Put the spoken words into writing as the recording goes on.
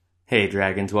Hey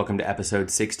Dragons, welcome to episode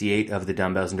 68 of the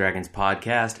Dumbbells and Dragons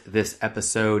podcast. This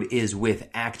episode is with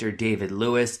actor David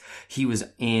Lewis. He was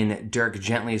in Dirk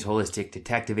Gently's Holistic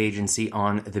Detective Agency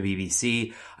on the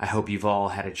BBC. I hope you've all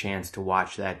had a chance to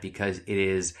watch that because it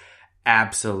is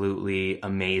absolutely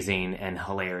amazing and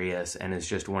hilarious and is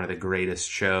just one of the greatest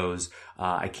shows.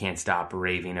 I can't stop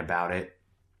raving about it.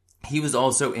 He was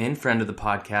also in, friend of the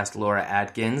podcast, Laura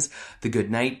Atkins, The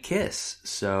Goodnight Kiss.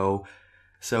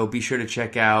 So be sure to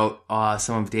check out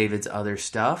some of David's other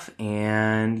stuff.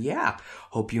 And yeah,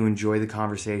 hope you enjoy the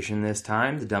conversation this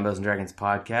time. The Dumbbells and Dragons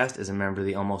podcast is a member of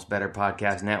the Almost Better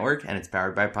Podcast Network, and it's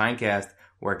powered by Pinecast.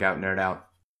 Work out, nerd out.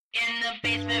 In the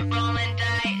basement, rolling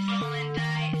dice.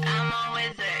 I'm a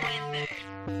wizard.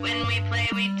 When we play,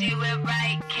 we do it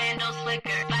right. Candles flicker,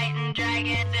 fighting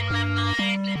dragons in my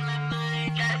mind.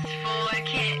 Just for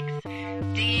kicks.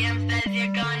 DM says you're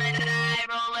gonna die.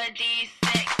 Roll a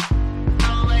d6.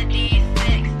 Roll a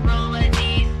d6. Roll a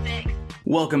d6.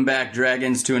 Welcome back,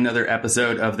 Dragons, to another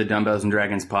episode of the Dumbbells and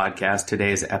Dragons podcast.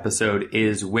 Today's episode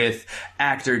is with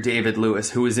actor David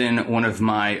Lewis, who is in one of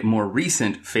my more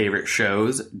recent favorite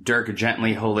shows, Dirk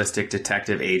Gently Holistic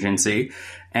Detective Agency.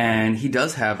 And he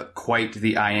does have quite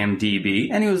the IMDb.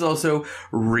 And he was also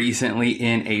recently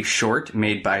in a short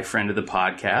made by friend of the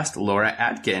podcast, Laura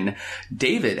Atkin.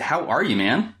 David, how are you,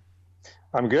 man?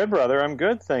 I'm good, brother. I'm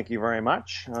good. Thank you very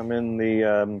much. I'm in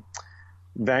the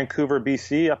Vancouver,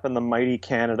 BC, up in the mighty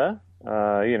Canada.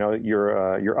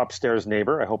 Your upstairs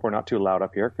neighbor. I hope we're not too loud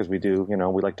up here because we do,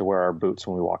 we like to wear our boots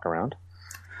when we walk around.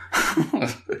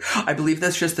 I believe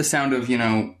that's just the sound of,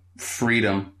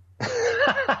 freedom.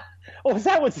 Oh, is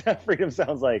that what that freedom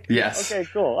sounds like? Yes. Okay,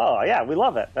 cool. Oh, yeah, we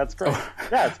love it. That's great.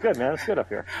 Yeah, it's good, man. It's good up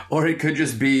here. Or it could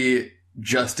just be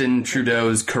Justin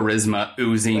Trudeau's charisma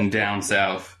oozing down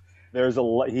south. There's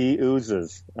he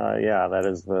oozes.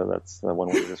 That's the one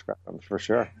way to describe him for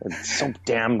sure. It's so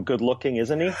damn good looking,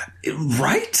 isn't he?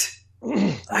 Right?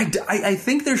 I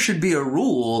think there should be a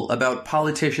rule about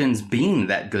politicians being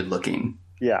that good looking.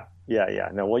 Yeah.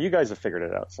 No, well, you guys have figured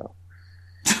it out, so.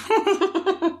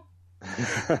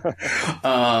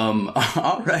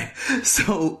 All right.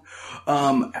 So,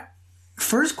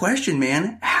 first question,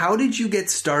 man, how did you get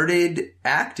started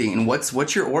acting?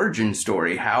 What's your origin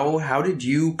story? How did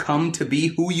you come to be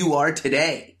who you are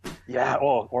today? Yeah.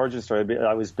 Oh, origin story.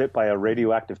 I was bit by a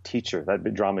radioactive teacher. That'd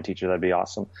be drama teacher. That'd be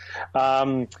awesome.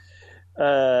 Yeah,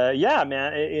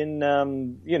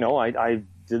 man. I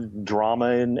did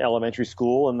drama in elementary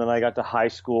school, and then I got to high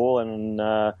school,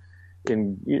 and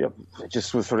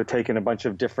just was sort of taking a bunch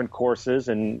of different courses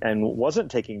and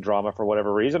wasn't taking drama for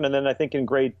whatever reason. And then I think in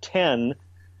grade 10,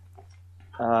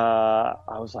 I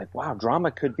was like, wow,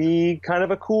 drama could be kind of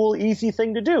a cool, easy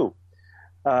thing to do.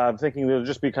 Thinking it would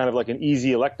just be kind of like an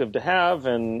easy elective to have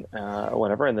and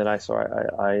whatever. And then I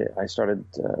started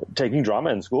taking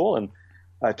drama in school, and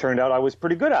it turned out I was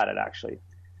pretty good at it, actually.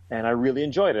 And I really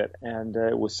enjoyed it. And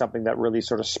it was something that really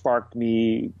sort of sparked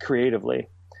me creatively.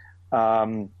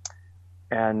 So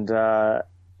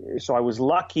I was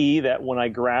lucky that when I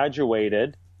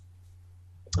graduated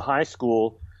high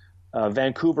school,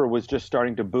 Vancouver was just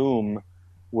starting to boom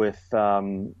with,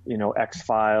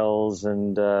 X-Files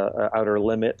and Outer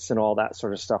Limits and all that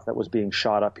sort of stuff that was being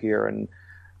shot up here. And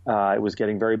it was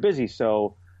getting very busy.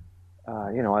 So,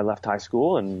 I left high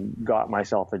school and got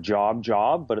myself a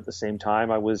job. But at the same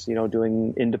time, I was,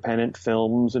 doing independent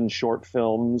films and short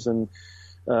films and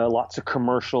lots of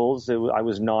commercials. I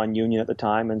was non-union at the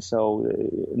time, and so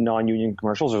non-union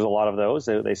commercials, there's a lot of those.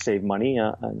 They save money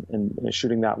and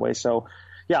shooting that way. So,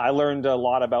 yeah, I learned a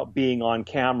lot about being on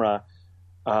camera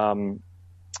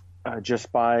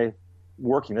just by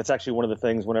working. That's actually one of the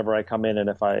things whenever I come in and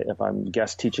if I'm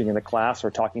guest teaching in a class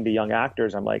or talking to young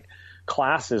actors, I'm like,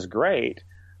 class is great,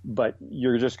 but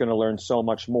you're just going to learn so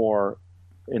much more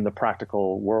in the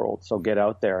practical world. So get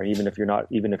out there. Even if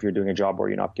you're doing a job where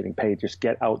you're not getting paid, just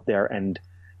get out there and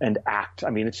act. I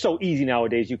mean, it's so easy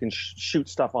nowadays. You can shoot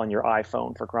stuff on your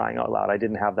iPhone, for crying out loud. I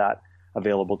didn't have that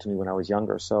available to me when I was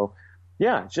younger. So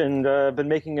yeah. And,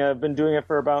 been doing it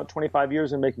for about 25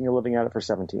 years and making a living at it for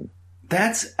 17.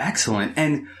 That's excellent.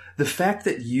 And the fact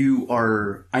that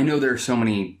I know there are so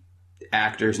many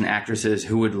actors and actresses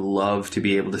who would love to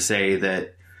be able to say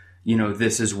that,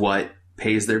 this is what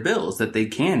pays their bills, that they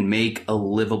can make a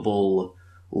livable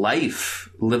life,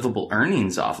 livable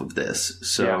earnings off of this.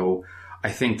 So yeah.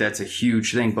 I think that's a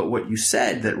huge thing. But what you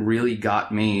said that really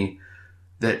got me,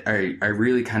 that I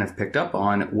really kind of picked up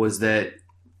on, was that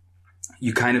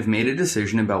you kind of made a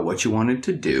decision about what you wanted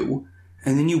to do,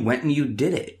 and then you went and you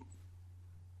did it.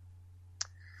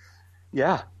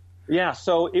 Yeah. Yeah,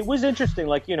 so it was interesting.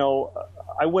 Like,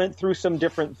 I went through some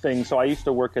different things. So I used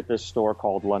to work at this store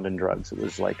called London Drugs. It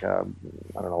was like I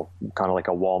don't know, kind of like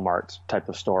a Walmart type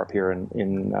of store up here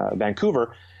in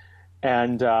Vancouver.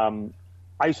 And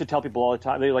I used to tell people all the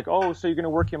time, they're like, "Oh, so you're going to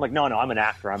work here?" I'm like, no, I'm an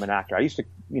actor. I'm an actor. I used to,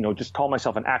 just call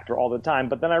myself an actor all the time.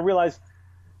 But then I realized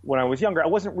when I was younger, I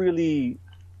wasn't really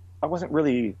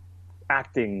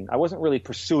acting. I wasn't really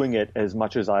pursuing it as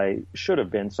much as I should have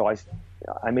been. So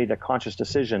I made a conscious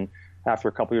decision after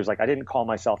a couple of years. Like, I didn't call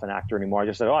myself an actor anymore. I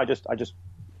just said, "Oh, I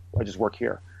just work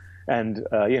here," and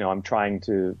I'm trying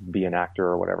to be an actor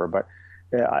or whatever. But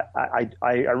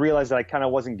I realized that I kind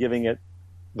of wasn't giving it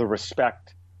the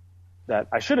respect that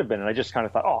I should have been. And I just kind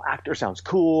of thought, oh, actor sounds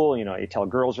cool. You tell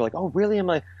girls, you're like, "Oh, really?"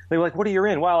 They were like, "What are you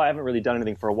in?" Well, I haven't really done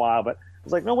anything for a while, but I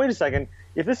was like, no, wait a second.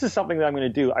 If this is something that I'm going to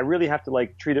do, I really have to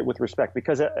treat it with respect,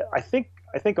 because I think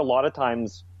a lot of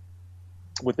times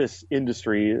with this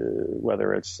industry,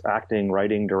 whether it's acting,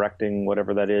 writing, directing,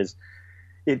 whatever that is,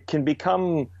 it can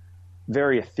become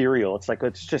very ethereal.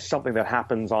 It's just something that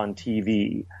happens on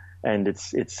TV, and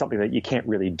it's something that you can't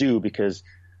really do because,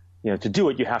 to do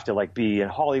it, you have to be in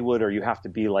Hollywood, or you have to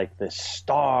be like this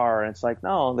star. And it's like,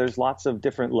 no, there's lots of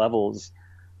different levels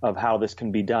of how this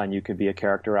can be done. You could be a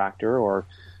character actor, or,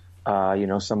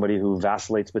 somebody who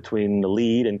vacillates between the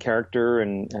lead and character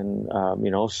and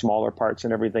smaller parts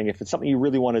and everything. If it's something you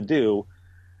really want to do,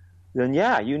 then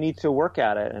yeah, you need to work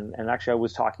at it. And actually I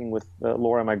was talking with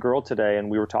Laura, my girl, today, and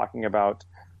we were talking about,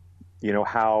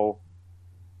 how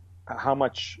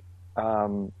much,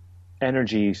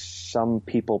 energy some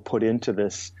people put into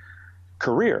this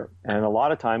career, and a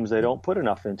lot of times they don't put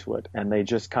enough into it, and they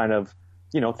just kind of,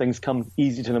 things come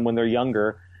easy to them when they're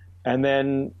younger, and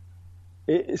then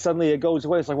suddenly it goes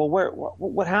away. It's like, well,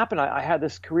 what happened? I had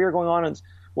this career going on, and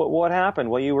what happened?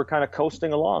 Well, you were kind of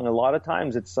coasting along. A lot of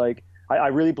times it's like, I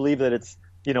really believe that it's,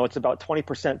 it's about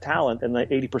 20% talent and the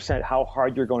 80% how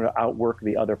hard you're going to outwork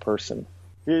the other person.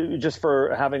 Just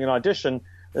for having an audition,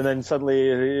 and then suddenly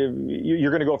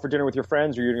you're going to go for dinner with your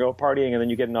friends, or you're going to go partying, and then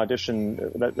you get an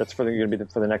audition that's going to be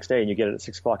for the next day, and you get it at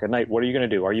 6:00 at night. What are you going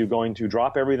to do? Are you going to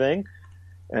drop everything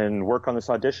and work on this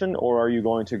audition, or are you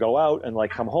going to go out and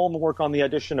come home and work on the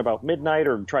audition about midnight,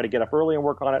 or try to get up early and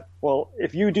work on it? Well,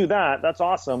 if you do that, that's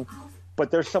awesome,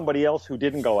 but there's somebody else who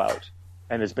didn't go out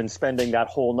and has been spending that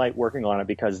whole night working on it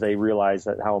because they realize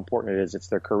that how important it is. It's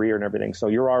their career and everything. So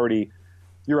you're already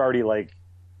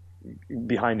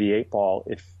behind the eight ball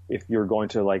if you're going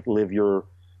to live your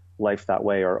life that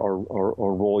way,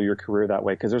 or roll your career that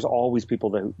way, because there's always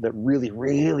people that really,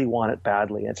 really want it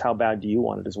badly. It's how bad do you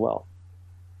want it as well?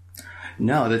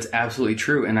 No, that's absolutely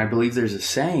true. And I believe there's a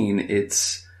saying,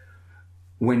 it's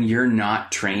when you're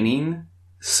not training,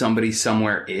 somebody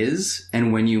somewhere is,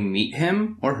 and when you meet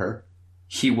him or her,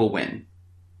 he will win.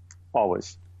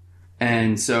 Always.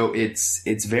 And so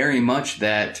it's very much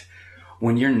that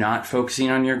when you're not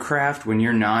focusing on your craft, when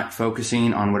you're not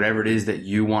focusing on whatever it is that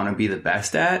you want to be the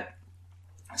best at,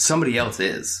 somebody else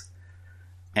is.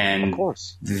 And of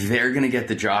course, they're going to get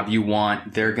the job you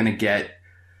want. They're going to get,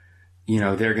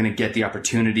 they're going to get the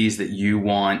opportunities that you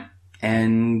want.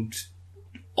 And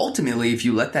ultimately, if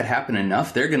you let that happen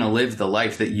enough, they're going to live the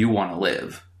life that you want to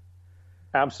live.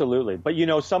 Absolutely. But,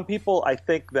 some people, I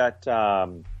think that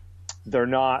they're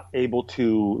not able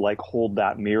to hold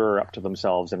that mirror up to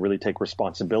themselves and really take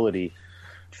responsibility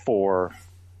for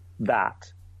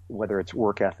that, whether it's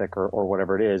work ethic or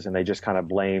whatever it is. And they just kind of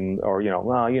blame, or,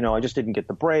 I just didn't get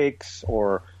the breaks,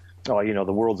 or, oh,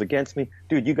 the world's against me.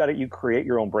 Dude, you create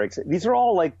your own breaks. These are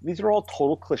all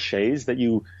total cliches that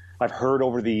I've heard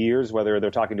over the years, whether they're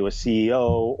talking to a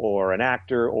CEO or an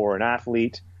actor or an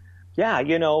athlete. Yeah.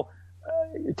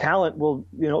 Talent will,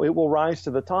 it will rise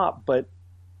to the top, but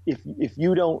if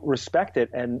you don't respect it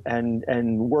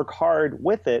and work hard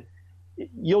with it,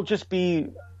 you'll just be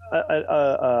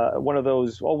one of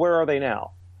those, well, where are they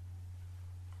now?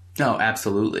 No,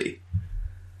 absolutely.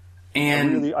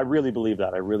 And I really believe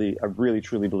that. I really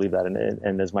truly believe that.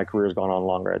 And as my career has gone on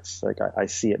longer, it's like I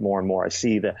see it more and more. I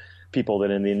see the people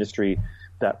that in the industry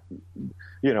that,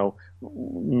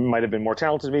 might have been more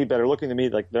talented than me, better looking than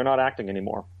me, they're not acting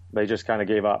anymore. They just kind of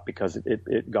gave up because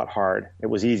it got hard. It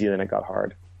was easy, then it got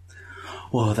hard.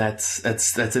 Well,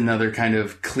 that's another kind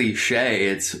of cliche.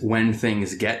 It's when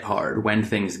things get hard, when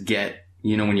things get,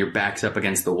 when your back's up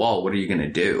against the wall, what are you going to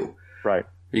do? Right.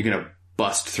 Are you going to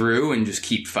bust through and just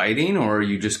keep fighting, or are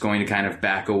you just going to kind of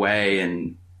back away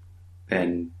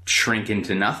and shrink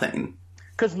into nothing?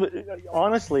 Because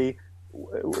honestly,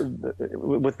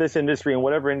 with this industry and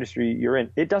whatever industry you're in,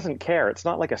 it doesn't care. It's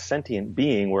not like a sentient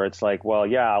being where it's like, well,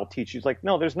 yeah, I'll teach you. It's like,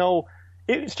 no,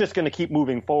 it's just going to keep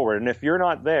moving forward. And if you're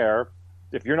not there,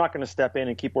 if you're not going to step in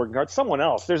and keep working hard, someone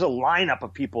else. There's a lineup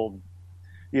of people,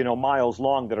 miles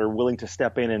long that are willing to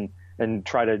step in and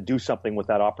try to do something with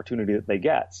that opportunity that they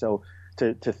get. So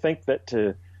to think that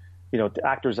the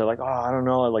actors are like, oh, I don't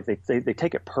know, like they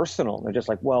take it personal. They're just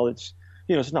like, well, it's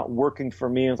not working for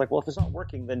me. And it's like, well, if it's not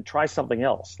working, then try something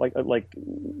else. Like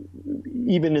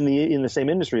even in the same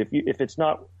industry, if it's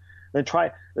not, then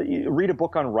read a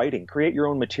book on writing, create your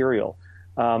own material.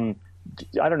 I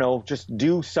don't know, just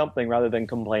do something rather than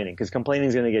complaining, because complaining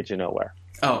is going to get you nowhere.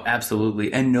 Oh,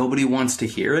 absolutely. And nobody wants to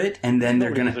hear it. And then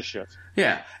they're going to,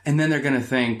 yeah. And then they're going to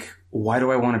think, why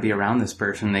do I want to be around this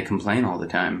person? They complain all the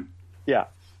time. Yeah.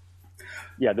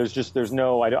 Yeah. There's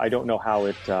no, I don't know how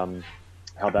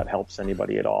that helps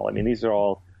anybody at all. I mean, these are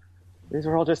all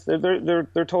just, they're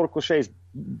total cliches,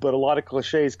 but a lot of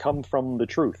cliches come from the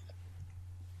truth.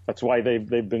 That's why they've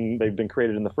been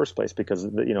created in the first place, because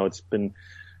it's been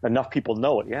enough people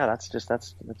know it. Yeah, that's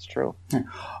true.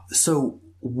 So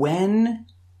when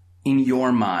in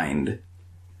your mind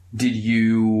did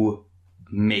you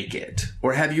make it,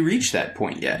 or have you reached that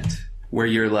point yet where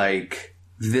you're like,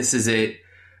 this is it,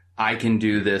 I can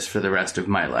do this for the rest of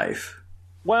my life?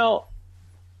 Well,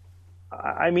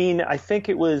 I mean, I think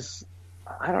it was,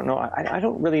 I don't know. I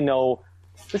don't really know.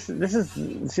 This is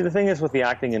see, the thing is with the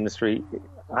acting industry,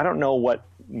 I don't know what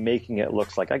making it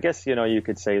looks like. I guess, you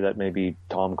could say that maybe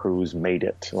Tom Cruise made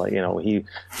it. Like, he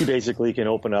basically can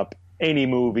open up any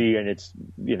movie and it's,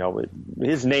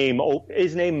 his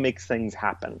name makes things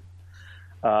happen.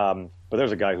 But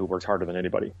there's a guy who works harder than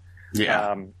anybody.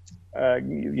 Yeah.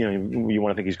 You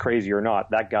want to think he's crazy or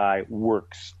not. That guy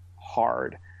works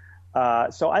hard.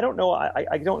 So I don't know.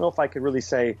 I don't know if I could really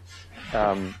say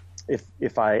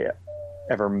if I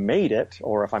ever made it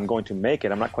or if I'm going to make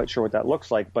it. I'm not quite sure what that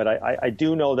looks like, but I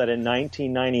do know that in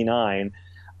 1999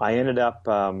 I ended up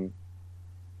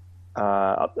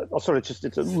I'll sort of just,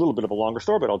 it's a little bit of a longer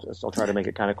story, but I'll try to make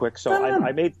it kind of quick. So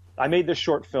I made this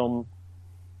short film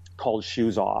called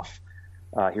Shoes Off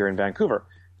here in Vancouver.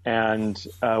 And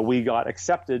we got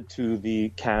accepted to the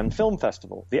Cannes Film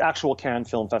Festival, the actual Cannes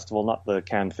Film Festival, not the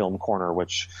Cannes Film Corner,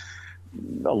 which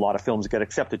a lot of films get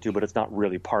accepted to, but it's not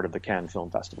really part of the Cannes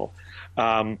Film Festival.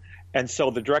 And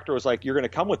so the director was like, you're going to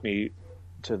come with me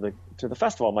to the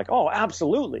festival. I'm like, oh,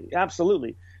 absolutely.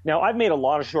 Absolutely. Now, I've made a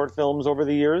lot of short films over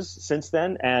the years since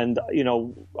then. And,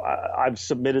 I've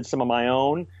submitted some of my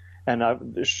own. And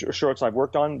the shorts I've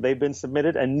worked on, they've been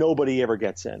submitted, and nobody ever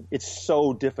gets in. It's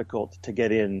so difficult to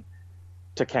get in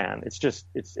to Cannes. It's just,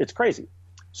 it's crazy.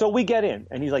 So we get in,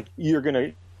 and he's like, you're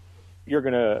gonna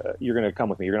come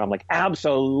with me. I'm like,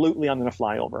 absolutely, I'm gonna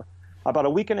fly over. About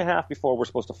a week and a half before we're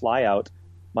supposed to fly out,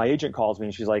 my agent calls me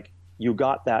and she's like, you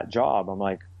got that job. I'm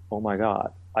like, oh my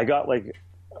God. I got like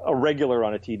a regular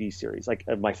on a TV series, like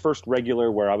my first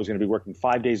regular where I was going to be working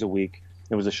 5 days a week.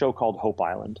 It was a show called Hope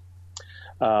Island.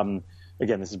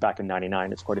 Again, this is back in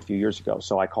 99. It's quite a few years ago.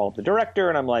 So I called the director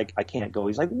and I'm like, I can't go.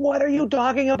 He's like, what are you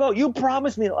talking about? You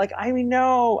promised me. Like, I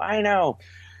know.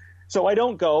 So I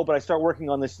don't go, but I start working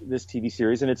on this TV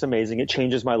series and it's amazing. It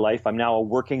changes my life. I'm now a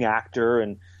working actor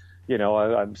and,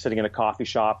 I'm sitting in a coffee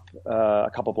shop,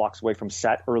 a couple blocks away from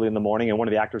set early in the morning. And one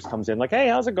of the actors comes in like, hey,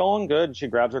 how's it going? Good. And she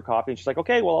grabs her coffee and she's like,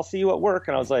 okay, well, I'll see you at work.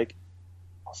 And I was like,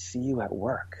 I'll see you at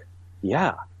work.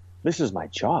 Yeah, this is my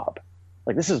job.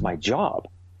 Like, this is my job.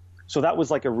 So that was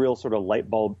like a real sort of light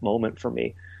bulb moment for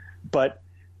me. But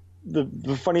the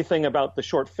funny thing about the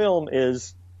short film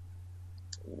is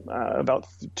about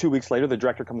 2 weeks later, the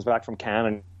director comes back from Cannes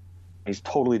and he's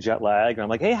totally jet lagged. And I'm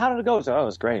like, hey, how did it go? He's like, oh, it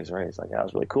was great. He's like, yeah, it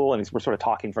was really cool. And we're sort of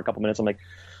talking for a couple minutes. I'm like,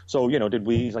 so, did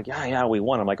we? He's like, yeah, we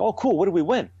won. I'm like, oh, cool. What did we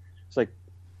win? It's like,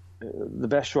 the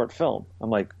best short film. I'm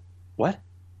like, what?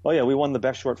 Oh, yeah, we won the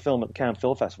best short film at the Cannes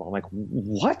Film Festival. I'm like,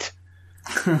 what?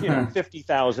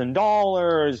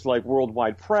 $50,000, like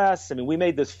worldwide press. I mean, we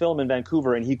made this film in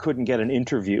Vancouver and he couldn't get an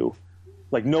interview.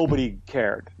 Like, nobody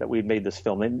cared that we'd made this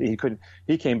film. And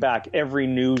he came back. Every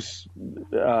news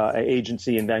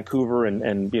agency in Vancouver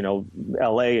and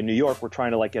LA and New York were trying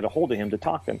to like get a hold of him to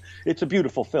talk to him. It's a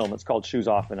beautiful film. It's called Shoes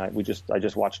Off. And I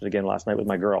just watched it again last night with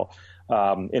my girl.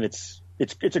 And it's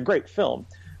a great film,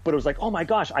 but it was like, oh my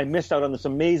gosh, I missed out on this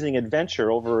amazing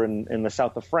adventure over in the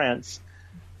south of France,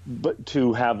 but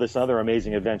to have this other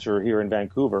amazing adventure here in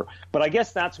Vancouver. But I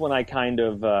guess that's when I kind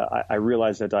of I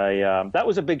realized that that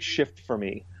was a big shift for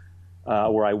me,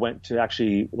 where I went to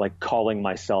actually like calling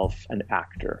myself an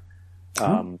actor.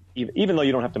 Even though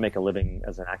you don't have to make a living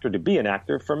as an actor to be an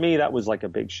actor, for me that was like a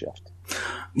big shift.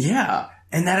 Yeah,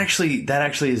 and that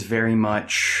actually is very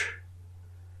much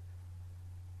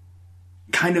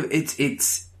kind of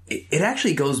it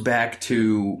actually goes back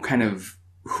to kind of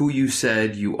who you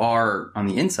said you are on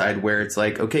the inside, where it's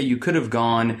like, okay, you could have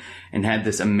gone and had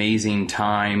this amazing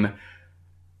time,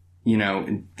 you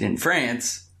know, in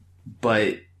France,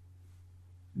 but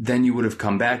then you would have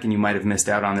come back and you might have missed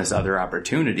out on this other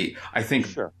opportunity. I think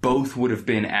Sure. both would have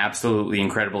been absolutely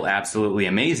incredible, absolutely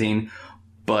amazing,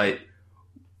 but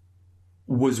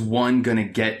was one going to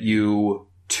get you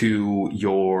to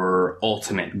your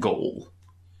ultimate goal?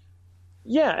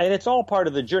 Yeah, and it's all part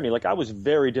of the journey. Like, I was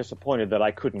very disappointed that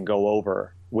I couldn't go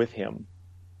over with him,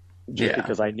 just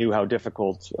because I knew how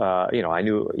difficult, I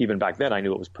knew even back then, I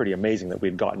knew it was pretty amazing that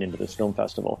we'd gotten into this film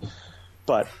festival.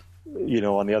 But,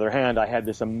 on the other hand, I had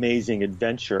this amazing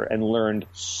adventure and learned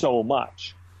so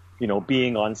much,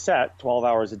 being on set 12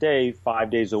 hours a day, 5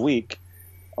 days a week.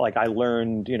 Like, I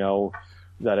learned,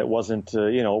 that it wasn't,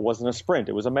 it wasn't a sprint.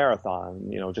 It was a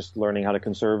marathon, just learning how to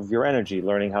conserve your energy,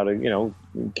 learning how to,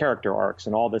 character arcs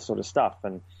and all this sort of stuff.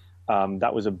 And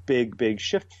that was a big, big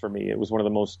shift for me. It was one of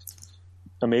the most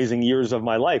amazing years of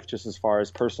my life, just as far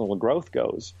as personal growth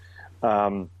goes.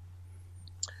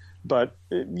 But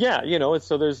yeah,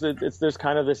 so there's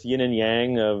kind of this yin and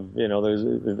yang of,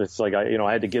 it's like,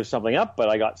 I had to give something up, but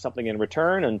I got something in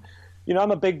return. And,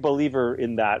 I'm a big believer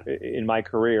in that in my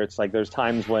career. It's like, there's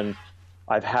times when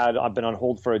I've been on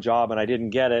hold for a job and I didn't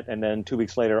get it. And then 2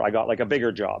 weeks later, I got like a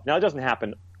bigger job. Now, it doesn't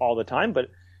happen all the time, but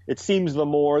it seems the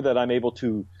more that I'm able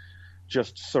to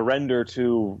just surrender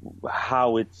to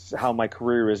how my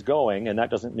career is going. And that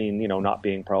doesn't mean, not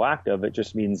being proactive. It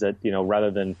just means that,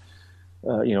 rather than,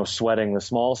 sweating the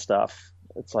small stuff,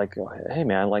 it's like, hey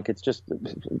man, like, it's just,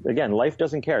 again, life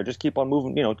doesn't care. Just keep on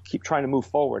moving, keep trying to move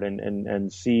forward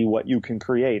and see what you can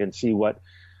create and see what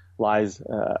lies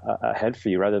ahead for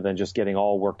you, rather than just getting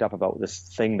all worked up about this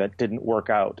thing that didn't work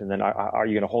out. And then are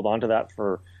you going to hold on to that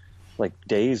for like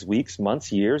days, weeks,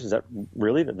 months, years? Is that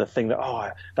really the thing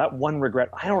that one regret?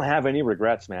 I don't have any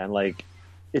regrets, man. Like,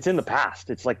 it's in the past.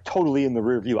 It's like totally in the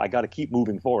rear view. I got to keep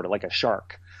moving forward like a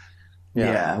shark.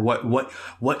 Yeah.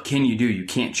 What can you do? You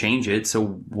can't change it. So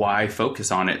why focus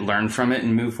on it? Learn from it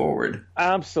and move forward.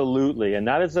 Absolutely. And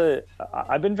that is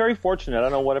I've been very fortunate. I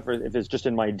don't know if it's just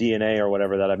in my DNA or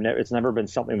whatever, that it's never been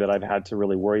something that I've had to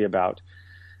really worry about.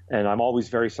 And I'm always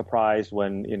very surprised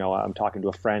when, I'm talking to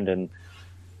a friend and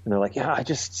they're like, yeah, I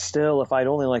just still, if I'd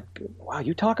only like, wow,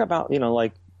 you talk about,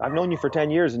 like, I've known you for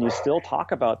 10 years and you still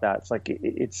talk about that. It's like,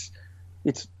 it's,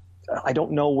 I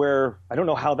don't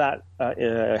know how that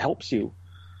helps you.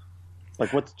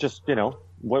 Like, what's just,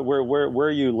 where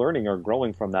are you learning or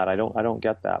growing from that? I don't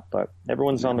get that, but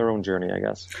everyone's on their own journey, I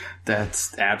guess.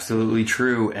 That's absolutely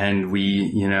true. And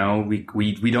we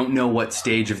don't know what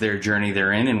stage of their journey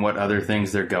they're in and what other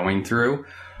things they're going through.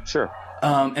 Sure.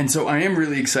 And so I am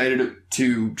really excited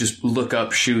to just look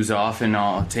up Shoes Off, and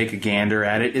I'll take a gander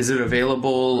at it. Is it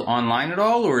available online at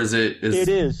all, or is it? It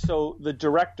is. So the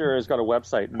director has got a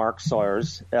website, Mark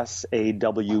Sawyers, Sawers,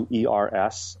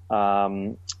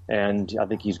 and I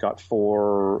think he's got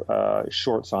 4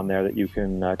 shorts on there that you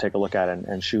can take a look at,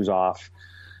 and Shoes Off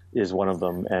is one of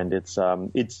them. And it's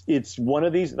one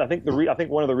of these. I think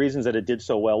one of the reasons that it did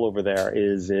so well over there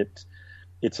is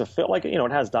it's a film, like,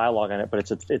 it has dialogue in it,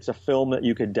 but it's a film that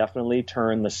you could definitely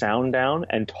turn the sound down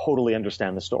and totally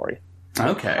understand the story.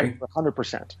 Okay.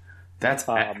 100%. That's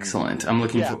excellent. I'm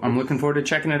looking forward to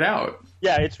checking it out.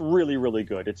 Yeah, it's really, really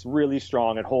good. It's really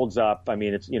strong. It holds up. I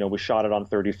mean, it's, we shot it on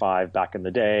 35 back in the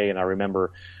day. And I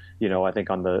remember, I think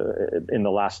in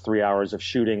the last 3 hours of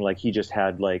shooting, like, he just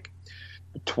had like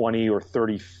 20 or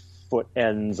 30 foot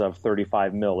ends of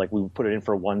 35 mil. Like, we put it in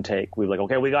for one take. We were like,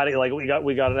 okay, we got it. Like,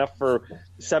 we got enough for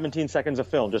 17 seconds of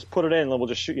film. Just put it in, and we'll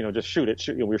just shoot. Just shoot it.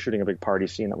 We were shooting a big party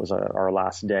scene. That was our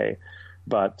last day.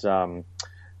 But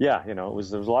yeah, there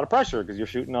was a lot of pressure because you're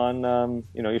shooting on,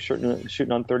 you're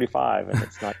shooting on 35, and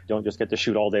it's not. You don't just get to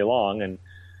shoot all day long. And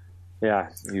yeah,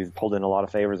 you pulled in a lot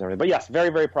of favors and everything. But yes, very,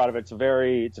 very proud of it. It's a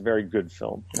very good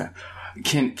film. Yeah.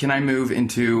 Can I move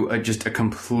into just a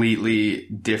completely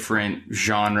different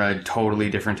genre, totally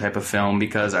different type of film?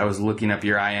 Because I was looking up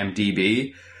your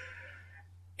IMDb,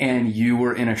 and you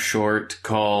were in a short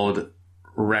called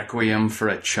Requiem for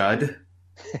a Chud.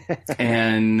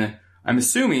 And I'm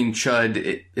assuming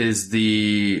Chud is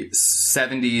the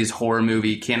 70s horror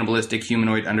movie cannibalistic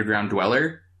humanoid underground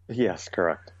dweller. Yes,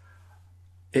 correct.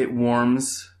 It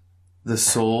warms the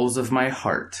soles of my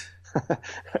heart.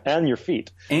 And your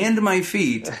feet. And my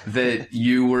feet that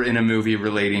you were in a movie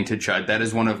relating to Chud. That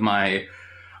is one of mine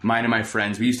and my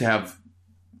friends. We used to have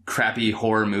crappy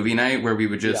horror movie night where we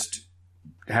would just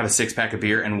have a 6-pack of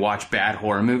beer and watch bad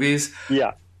horror movies.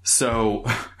 Yeah. So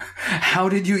how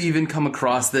did you even come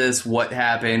across this? What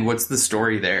happened? What's the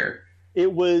story there?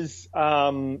 It was,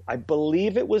 I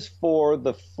believe it was for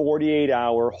the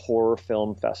 48-hour horror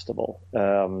film festival.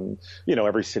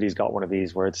 Every city's got one of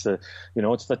these where it's the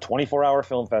 24-hour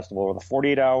film festival or the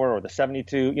 48-hour or the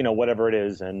 72, whatever it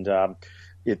is. And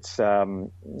it's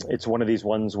one of these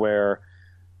ones where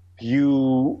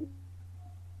you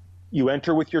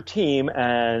enter with your team,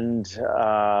 and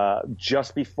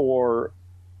just before,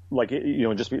 so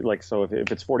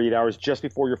if it's 48 hours, just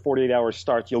before your 48 hours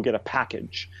starts, you'll get a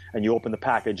package, and you open the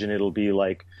package and it'll be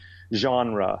like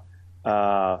genre,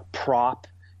 prop,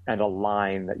 and a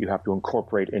line that you have to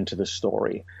incorporate into the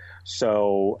story.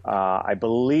 So I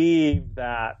believe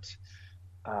that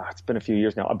it's been a few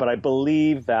years now, but I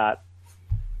believe that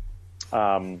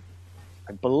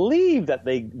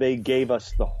they gave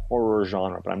us the horror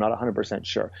genre, but I'm not 100%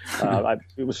 sure.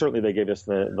 It was certainly they gave us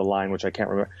the line, which I can't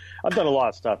remember. I've done a lot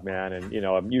of stuff, man, and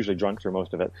I'm usually drunk through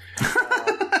most of it.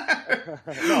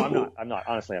 No, I'm not.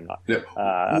 Honestly, I'm not.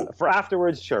 Yeah. For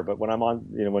afterwards, sure, but when I'm on,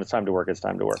 when it's time to work, it's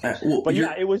time to work. But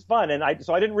yeah, it was fun, and I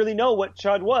didn't really know what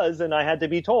Chud was, and I had to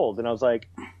be told, and I was like,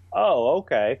 oh,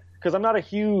 okay, because I'm not a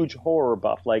huge horror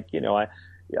buff, I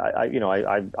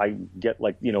get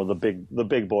the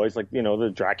big boys,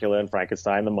 the Dracula and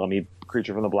Frankenstein, the Mummy,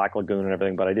 Creature from the Black Lagoon and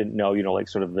everything, but I didn't know,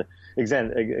 sort of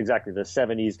exactly the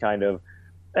 70s kind of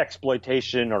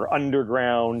exploitation or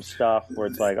underground stuff where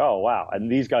it's like, oh wow. And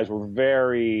these guys were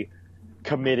very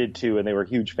committed to, and they were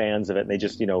huge fans of it. And they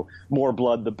just, more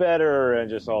blood the better, and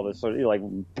just all this sort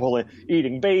of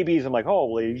eating babies. I'm like,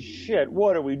 holy shit,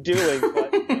 what are we doing? But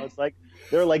it's like,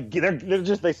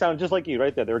 they sound just like you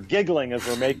right there. They're giggling as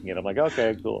we're making it. I'm like,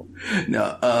 okay, cool.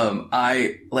 No,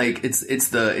 it's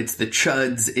the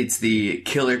Chuds, it's the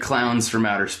killer clowns from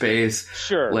outer space.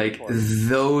 Sure.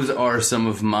 Those are some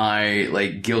of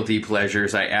my guilty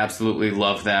pleasures. I absolutely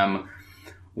love them.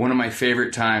 One of my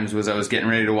favorite times was I was getting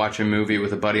ready to watch a movie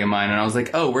with a buddy of mine, and I was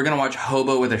like, oh, we're going to watch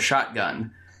Hobo with a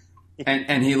Shotgun.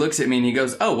 And he looks at me and he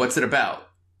goes, oh, what's it about?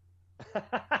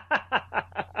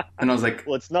 And I was like,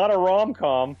 well, it's not a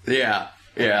rom-com. Yeah.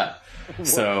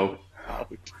 So I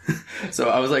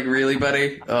was like, really,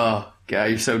 buddy? Oh, God,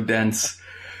 you're so dense.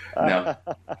 No.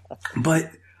 But,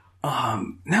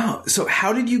 no. So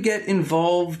how did you get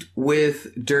involved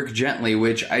with Dirk Gently,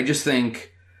 which I just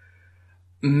think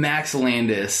Max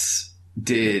Landis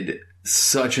did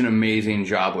such an amazing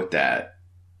job with that.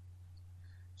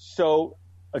 So,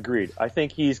 agreed. I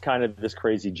think he's kind of this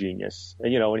crazy genius.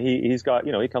 And, and he's got,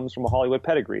 he comes from a Hollywood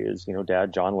pedigree. His,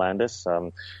 dad, John Landis,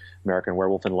 American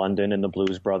Werewolf in London and the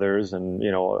Blues Brothers, and,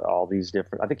 all these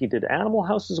different, I think he did Animal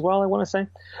House as well, I want to say.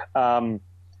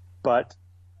 But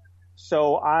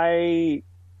so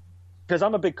because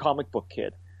I'm a big comic book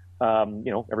kid,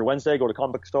 every Wednesday I go to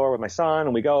comic book store with my son,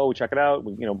 and we check it out,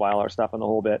 we, buy all our stuff and the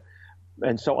whole bit.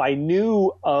 And so I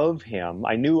knew of him.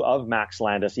 I knew of Max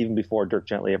Landis even before Dirk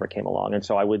Gently ever came along. And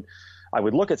so I would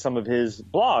look at some of his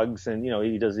blogs, and,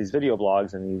 he does these video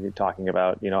blogs, and he's talking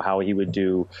about, how he would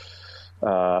do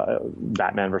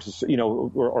Batman versus,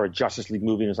 or a Justice League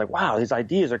movie. And it's like, wow, his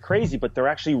ideas are crazy, but they're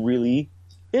actually really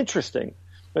interesting.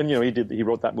 And, he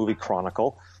wrote that movie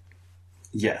Chronicle.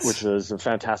 Yes. Which was a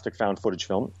fantastic found footage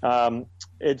film. And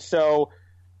so,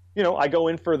 I go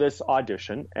in for this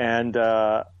audition, and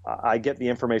I get the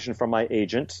information from my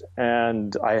agent,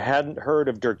 and I hadn't heard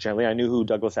of Dirk Gently. I knew who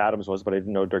Douglas Adams was, but I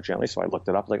didn't know Dirk Gently, so I looked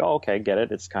it up. Like, oh, okay, get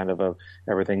it. It's kind of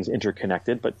everything's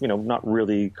interconnected, but, not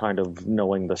really kind of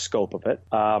knowing the scope of it.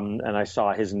 And I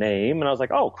saw his name, and I was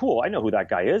like, oh, cool, I know who that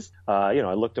guy is. I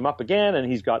looked him up again, and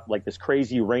he's got this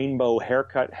crazy rainbow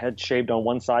haircut, head shaved on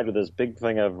one side with this big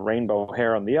thing of rainbow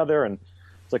hair on the other, and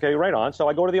it's like, hey, right on. So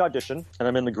I go to the audition, and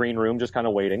I'm in the green room just kind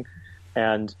of waiting.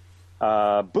 And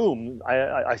boom,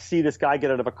 I see this guy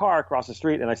get out of a car across the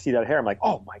street, and I see that hair. I'm like,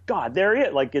 oh, my God, there he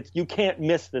is. You can't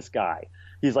miss this guy.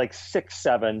 He's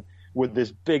 6'7", with this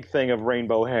big thing of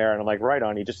rainbow hair. And I'm like, right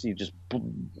on. He just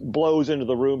blows into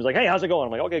the room. He's like, hey, how's it going?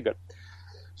 I'm like, okay, good.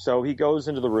 So he goes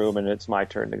into the room, and it's my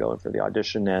turn to go in for the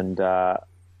audition. And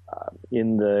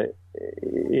in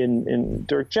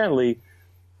Dirk Gently,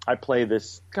 I play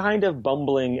this kind of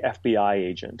bumbling FBI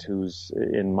agent who's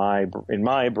in my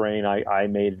brain. I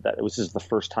made that this is the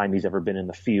first time he's ever been in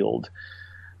the field.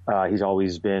 He's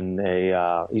always been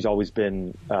a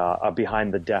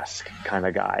behind the desk kind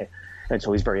of guy, and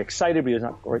so he's very excited, but he's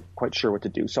not quite sure what to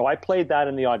do. So I played that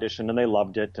in the audition, and they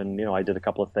loved it. And I did a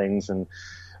couple of things, and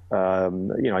I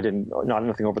didn't not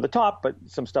anything over the top, but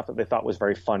some stuff that they thought was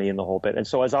very funny in the whole bit. And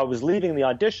so as I was leaving the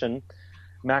audition,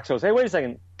 Max goes, hey, wait a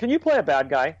second, can you play a bad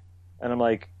guy? And I'm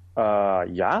like,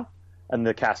 yeah. And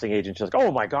the casting agent's just like,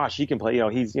 oh my gosh, he can play.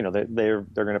 He's, they're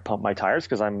going to pump my tires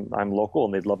because I'm local,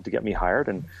 and they'd love to get me hired.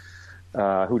 And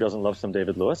Who doesn't love some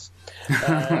David Lewis?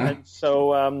 And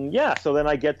so, so then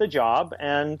I get the job,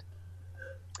 and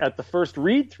at the first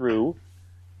read-through,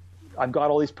 I've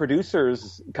got all these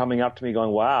producers coming up to me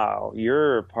going, "Wow,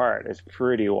 your part is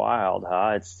pretty wild,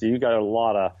 huh? You got a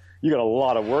lot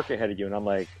of work ahead of you." And I'm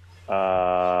like,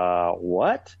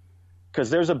 "What?" Because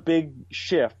there's a big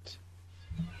shift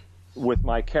with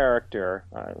my character,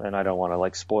 and I don't want to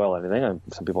like spoil anything.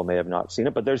 Some people may have not seen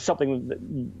it, but there's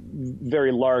something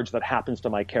very large that happens to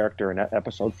my character in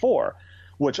episode 4,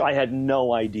 which I had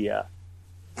no idea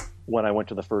when I went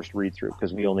to the first read through,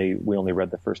 because we only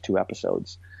read the first 2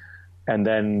 episodes, and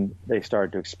then they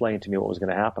started to explain to me what was going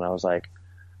to happen. I was like,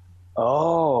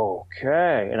 "Oh,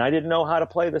 okay," and I didn't know how to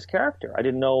play this character. I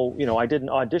didn't know, I didn't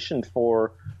audition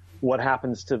for what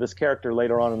happens to this character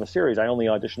later on in the series. I only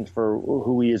auditioned for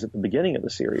who he is at the beginning of the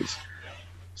series.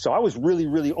 So I was really,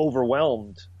 really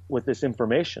overwhelmed with this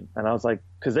information. And I was like,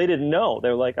 because they didn't know.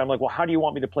 They're like, I'm like, "Well, how do you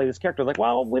want me to play this character?" They're like,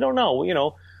 "Well, we don't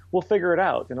know. We'll figure it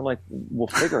out." And I'm like, "We'll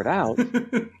figure it out?"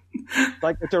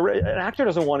 Like, an actor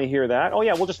doesn't want to hear that. "Oh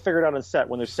yeah, we'll just figure it out on set,"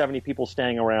 when there's 70 people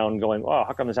standing around going, "Oh,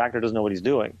 how come this actor doesn't know what he's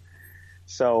doing?"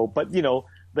 So, but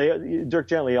Dirk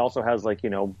Gently also has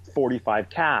 45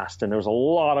 cast, and there's a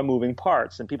lot of moving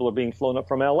parts, and people are being flown up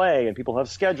from LA, and people have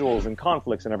schedules and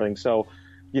conflicts and everything. So,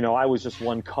 I was just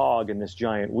one cog in this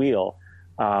giant wheel.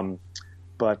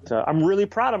 But I'm really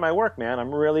proud of my work, man.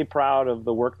 I'm really proud of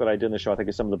the work that I did in the show. I think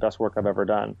it's some of the best work I've ever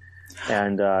done.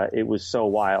 And it was so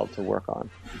wild to work on.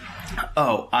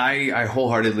 Oh, I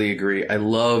wholeheartedly agree. I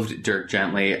loved Dirk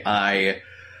Gently. I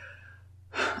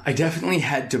definitely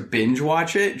had to binge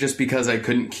watch it just because I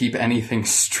couldn't keep anything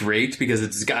straight, because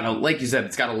it's got like you said,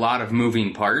 it's got a lot of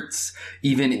moving parts,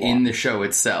 even in the show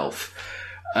itself.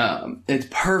 It's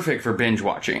perfect for binge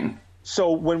watching.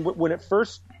 So when it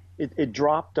first it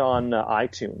dropped on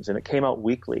iTunes, and it came out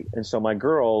weekly, and so my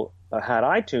girl had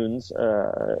iTunes,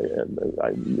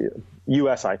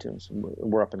 U.S. iTunes.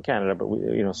 We're up in Canada, but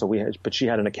but she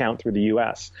had an account through the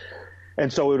U.S.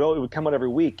 And so it would come out every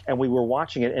week, and we were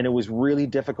watching it, and it was really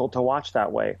difficult to watch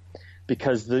that way,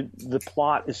 because the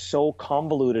plot is so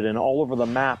convoluted and all over the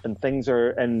map, and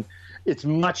and it's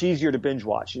much easier to binge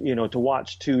watch, to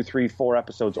watch 2, 3, 4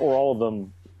 episodes, or all of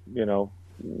them,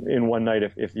 in one night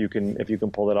if you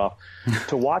can pull it off.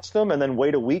 To watch them and then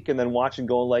wait a week and then watch and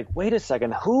go like, "Wait a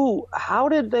second, how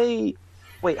did they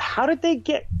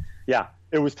get?" Yeah,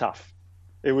 it was tough.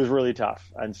 It was really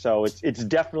tough. And so it's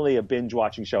definitely a binge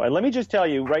watching show. And let me just tell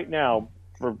you right now,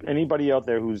 for anybody out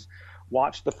there who's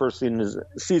watched the first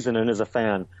season and is a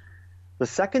fan, the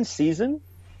second season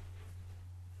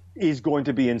is going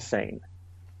to be insane.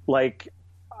 Like,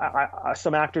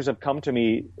 some actors have come to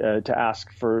me to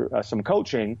ask for some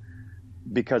coaching,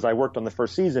 because I worked on the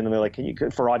first season, and they're like,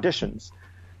 for auditions,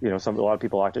 a lot of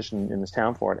people audition in this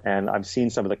town for it. And I've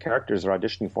seen some of the characters they're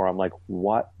auditioning for. I'm like,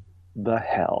 what the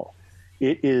hell?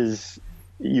 It is,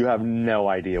 you have no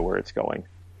idea where it's going.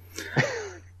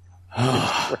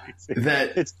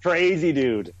 It's crazy,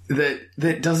 dude.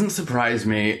 That doesn't surprise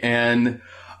me. And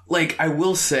I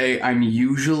will say, I'm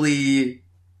usually,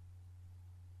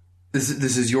 this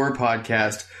is your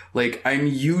podcast. I'm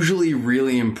usually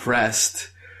really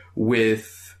impressed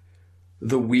with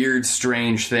the weird,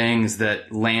 strange things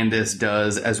that Landis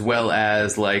does, as well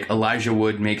as Elijah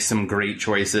Wood makes some great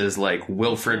choices.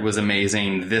 Wilfred was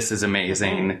amazing. This is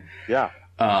amazing. Yeah.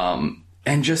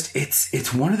 And just,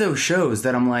 it's one of those shows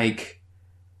that I'm like,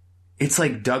 it's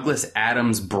like Douglas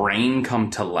Adams' brain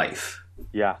come to life.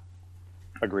 Yeah.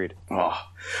 Agreed. Oh.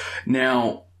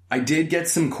 Now, I did get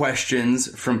some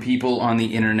questions from people on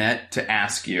the internet to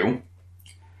ask you.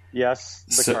 Yes,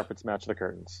 the carpets match the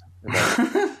curtains.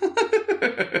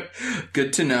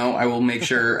 Good to know. I will make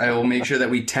sure that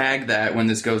we tag that when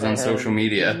this goes on social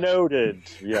media. Noted.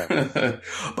 Yeah.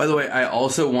 By the way, I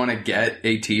also want to get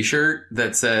a t-shirt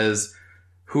that says,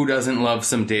 "Who doesn't love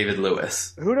some David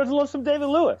Lewis?" Who doesn't love some David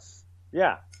Lewis?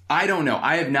 Yeah. I don't know.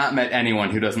 I have not met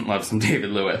anyone who doesn't love some David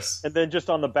Lewis. And then just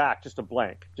on the back, just a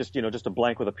blank. Just a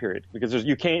blank with a period, because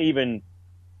you can't even.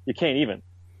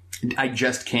 I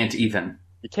just can't even.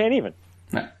 You can't even.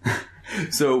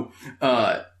 So,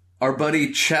 our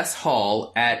buddy Chess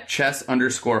Hall at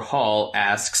Chess_Hall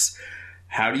asks,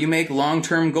 how do you make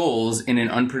long-term goals in an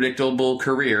unpredictable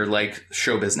career like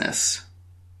show business?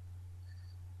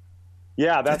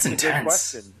 Yeah, that's a good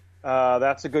question.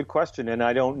 That's a good question. And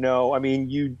I don't know. I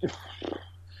mean,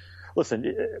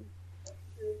 listen,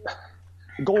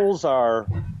 goals are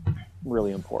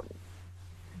really important.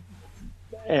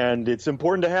 And it's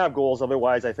important to have goals.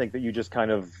 Otherwise, I think that you just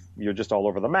you're just all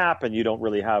over the map, and you don't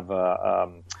really have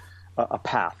a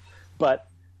path. But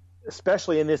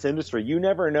especially in this industry, you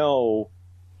never know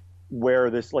where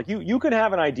this, like, you can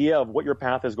have an idea of what your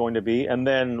path is going to be, and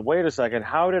then wait a second,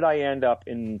 how did I end up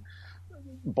in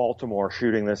Baltimore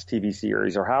shooting this TV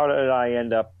series, or how did I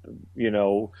end up,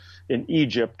 in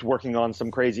Egypt working on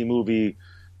some crazy movie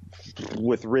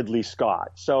with Ridley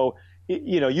Scott? So,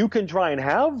 you can try and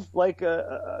have like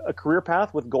a career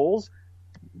path with goals,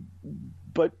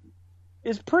 but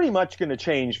it's pretty much going to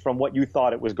change from what you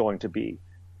thought it was going to be.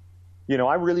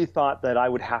 I really thought that I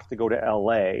would have to go to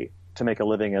LA to make a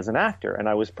living as an actor, and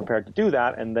I was prepared to do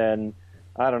that. And then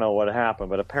I don't know what happened,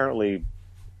 but apparently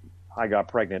I got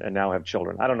pregnant and now have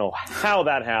children. I don't know how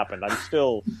that happened.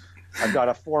 I've got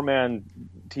a 4-man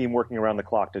team working around the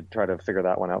clock to try to figure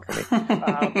that one out for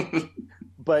me.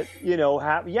 But,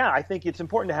 I think it's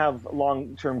important to have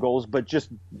long-term goals, but just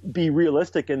be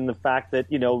realistic in the fact that,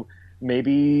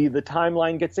 maybe the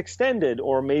timeline gets extended,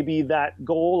 or maybe that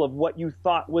goal of what you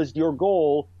thought was your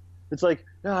goal, it's like,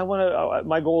 no,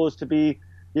 my goal is to be,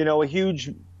 a huge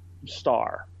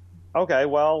star. Okay,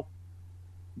 well,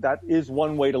 that is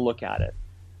one way to look at it.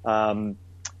 I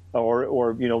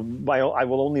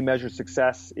will only measure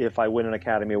success if I win an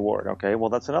Academy Award. Okay,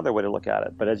 well, that's another way to look at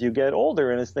it. But as you get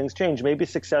older and as things change, maybe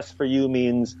success for you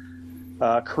means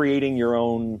creating your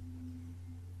own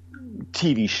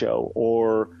TV show,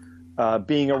 or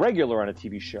being a regular on a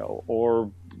TV show,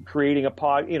 or creating a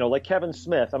pod, like Kevin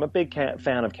Smith. I'm a big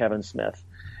fan of Kevin Smith.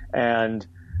 And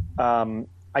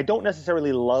I don't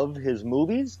necessarily love his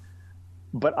movies,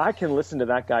 but I can listen to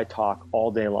that guy talk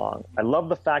all day long. I love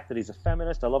the fact that he's a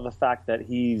feminist. I love the fact that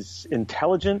he's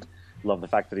intelligent. I love the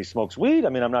fact that he smokes weed. I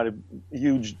mean, I'm not a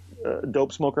huge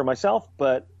dope smoker myself,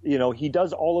 but, he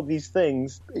does all of these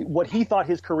things. What he thought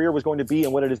his career was going to be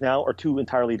and what it is now are two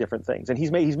entirely different things. And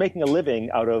he's making a living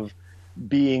out of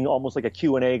being almost like a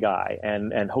Q&A guy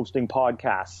and hosting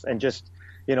podcasts, and just,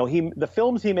 the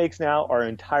films he makes now are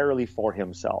entirely for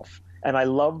himself. And I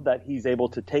love that he's able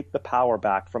to take the power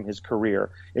back from his career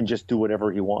and just do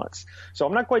whatever he wants. So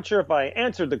I'm not quite sure if I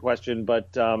answered the question, but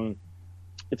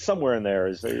it's somewhere in there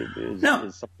is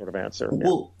some sort of answer.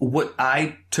 Well, what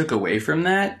I took away from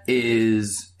that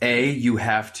is, you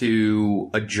have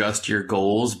to adjust your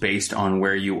goals based on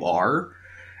where you are,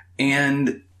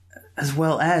 and as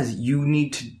well as you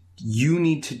need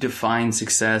to define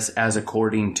success as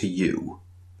according to you.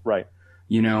 Right.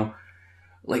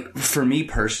 Like for me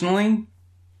personally,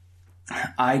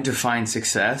 I define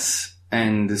success,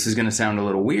 and this is going to sound a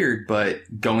little weird, but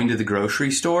going to the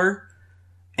grocery store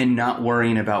and not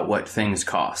worrying about what things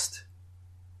cost.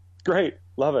 Great.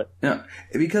 Love it. Yeah.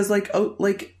 Because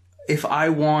if I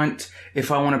want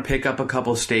to pick up a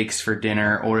couple steaks for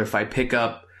dinner, or if I pick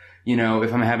up,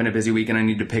 if I'm having a busy week and I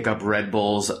need to pick up Red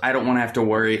Bulls, I don't want to have to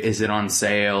worry, is it on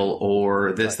sale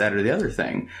or this, that, or the other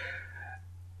thing.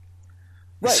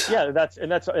 Right. Yeah.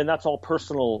 That's all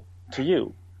personal to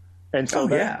you. And so,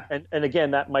 and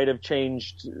again, that might have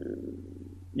changed,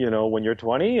 when you're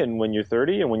 20 and when you're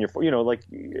 30 and when you're, like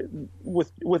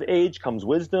with age comes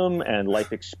wisdom and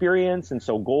life experience. And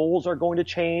so goals are going to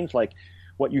change. Like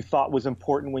what you thought was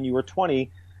important when you were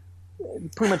 20,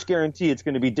 pretty much guarantee it's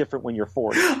going to be different when you're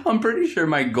 40. I'm pretty sure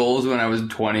my goals when I was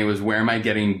 20 was, where am I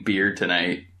getting beer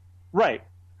tonight? Right.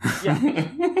 Yeah,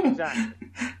 exactly.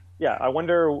 Yeah, I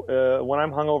wonder when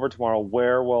I'm hungover tomorrow,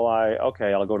 where will I?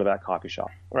 Okay, I'll go to that coffee shop.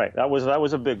 Right, that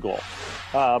was a big goal.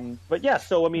 But yeah,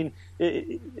 so I mean,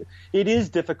 it is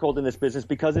difficult in this business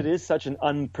because it is such an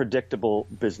unpredictable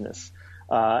business,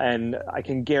 and I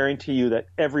can guarantee you that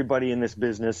everybody in this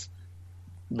business,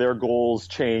 their goals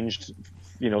changed.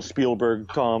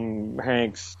 Spielberg, Tom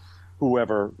Hanks,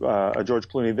 whoever, George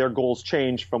Clooney, their goals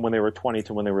changed from when they were 20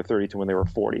 to when they were 30 to when they were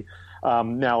 40.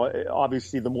 Now,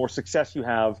 obviously, the more success you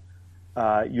have,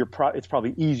 it's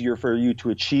probably easier for you to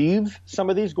achieve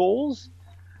some of these goals.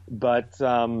 But,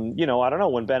 I don't know.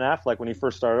 When Ben Affleck, when he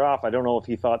first started off, I don't know if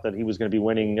he thought that he was going to be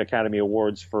winning Academy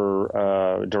Awards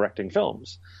for directing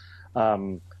films.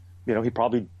 He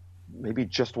probably maybe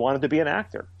just wanted to be an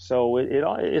actor. So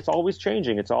it's always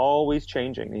changing. It's always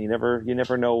changing. And you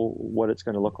never know what it's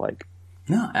going to look like.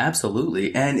 No,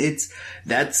 absolutely. And it's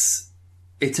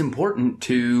important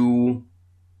to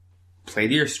play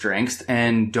to your strengths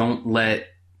and don't let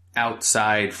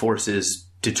outside forces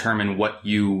determine what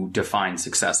you define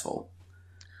successful.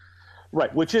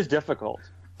 Right, which is difficult.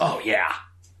 Oh, yeah.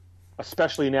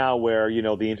 Especially now where,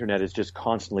 the internet is just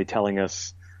constantly telling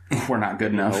us we're not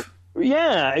good enough.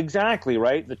 Yeah, exactly,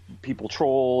 right? The people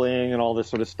trolling and all this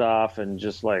sort of stuff, and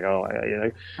just like,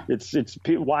 it's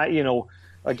why,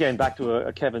 again, back to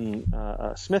a Kevin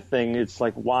Smith thing. It's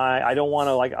like, why I don't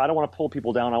want to pull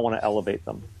people down. I want to elevate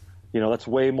them. That's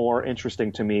way more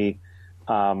interesting to me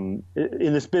in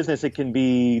this business, it can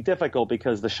be difficult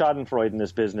because the Schadenfreude in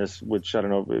this business, which I don't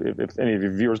know if any of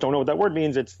your viewers don't know what that word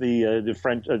means, it's the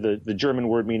French, the German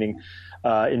word meaning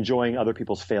enjoying other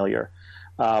people's failure.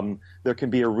 There can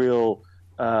be a real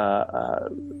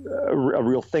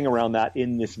thing around that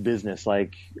in this business,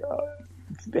 like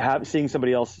seeing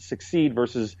somebody else succeed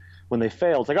versus when they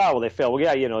fail. It's like, oh, well, they failed. Well,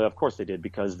 yeah, of course they did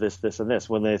because this, and this.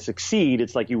 When they succeed,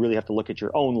 it's like you really have to look at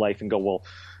your own life and go, well,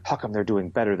 how come they're doing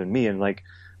better than me? And like,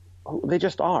 oh, they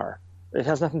just are. It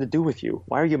has nothing to do with you.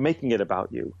 Why are you making it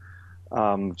about you?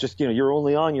 You're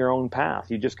only on your own path.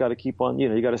 You just got to keep on,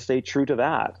 you got to stay true to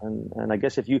that. And I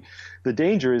guess the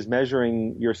danger is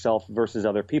measuring yourself versus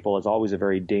other people is always a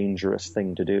very dangerous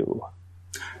thing to do.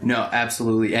 No,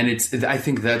 absolutely. And I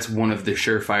think that's one of the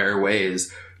surefire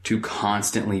ways to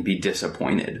constantly be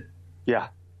disappointed. Yeah.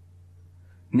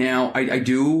 Now,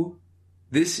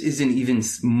 this is an even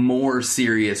more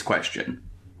serious question.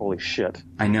 Holy shit.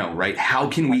 I know, right? How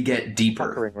can we get deeper?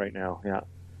 Puckering right now, yeah.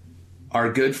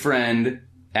 Our good friend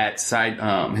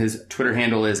his Twitter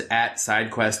handle is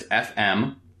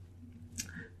 @SideQuestFM.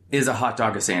 Is a hot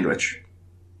dog a sandwich?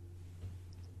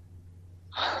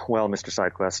 Well, Mr.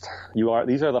 SideQuest,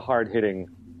 these are the hard-hitting.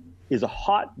 Is a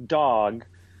hot dog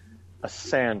a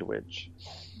sandwich?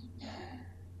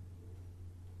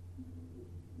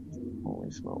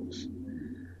 Holy smokes.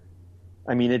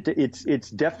 I mean, it's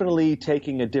definitely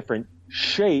taking a different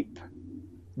shape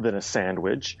than a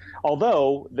sandwich.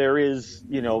 Although there is,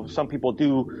 some people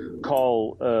do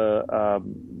call, the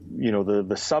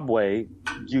Subway.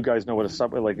 Do you guys know what a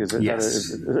Subway like? Is it? Yes.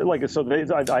 Is it like so?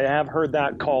 I have heard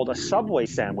that called a Subway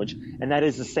sandwich, and that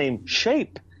is the same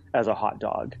shape as a hot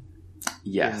dog.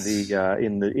 Yes.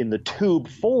 In the tube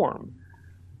form.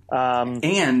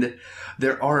 And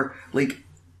there are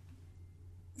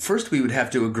first we would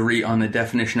have to agree on the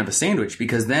definition of a sandwich,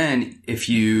 because then if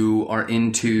you are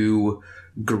into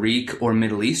Greek or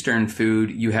Middle Eastern food,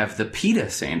 you have the pita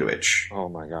sandwich. Oh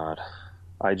my God.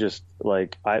 In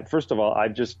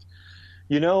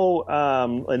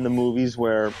the movies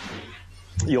where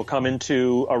you'll come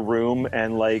into a room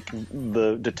and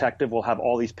the detective will have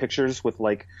all these pictures with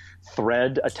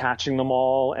thread attaching them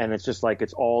all, and it's just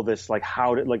it's all this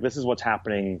this is what's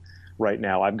happening right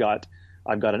now. I've got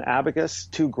an abacus,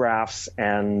 2 graphs,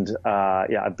 and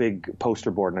a big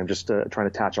poster board, and I'm just trying to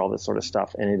attach all this sort of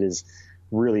stuff, and it is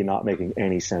really not making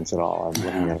any sense at all. I'm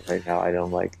looking at it right now. I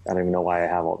don't even know why I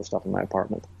have all this stuff in my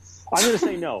apartment. I'm going to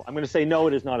say no. I'm going to say no,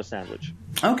 it is not a sandwich.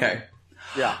 Okay.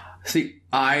 Yeah. See,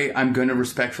 I'm going to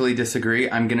respectfully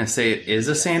disagree. I'm going to say it is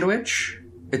a sandwich.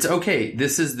 It's okay.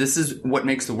 This is what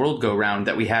makes the world go round,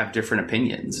 that we have different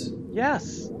opinions.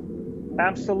 Yes.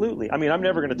 Absolutely. I mean, I'm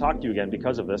never going to talk to you again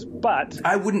because of this, but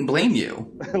I wouldn't blame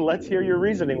you. Let's hear your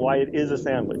reasoning why it is a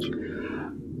sandwich.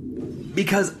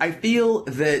 Because I feel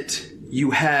that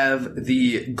you have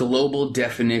the global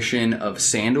definition of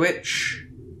sandwich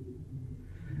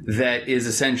that is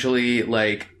essentially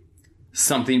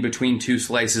something between 2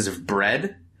 slices of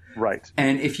bread. Right.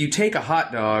 And if you take a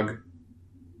hot dog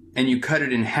and you cut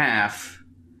it in half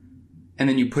and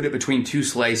then you put it between 2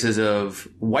 slices of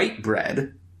white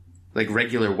bread,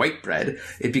 regular white bread,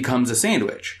 it becomes a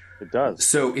sandwich. It does.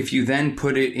 So if you then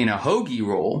put it in a hoagie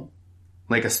roll,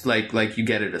 like you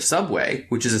get at a Subway,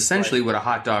 which is essentially what a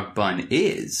hot dog bun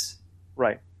is.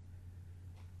 Right.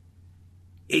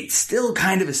 It's still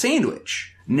kind of a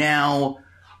sandwich. Now,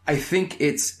 I think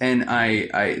this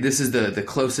is the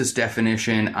closest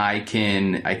definition I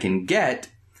can get,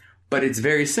 but it's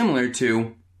very similar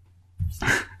to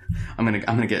I'm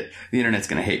gonna get the internet's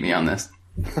gonna hate me on this.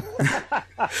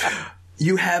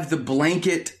 You have the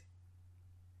blanket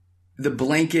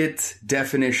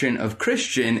definition of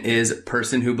Christian is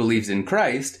person who believes in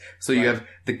Christ. So you have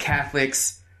the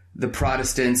Catholics, the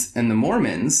Protestants, and the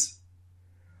Mormons.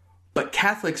 But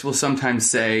Catholics will sometimes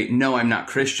say, no, I'm not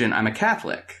Christian, I'm a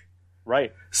Catholic.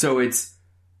 Right. So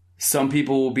some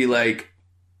people will be like,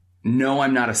 no,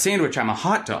 I'm not a sandwich, I'm a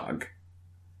hot dog.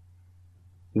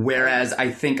 Whereas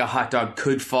I think a hot dog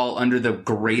could fall under the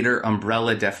greater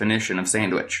umbrella definition of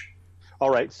sandwich. All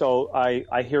right, so I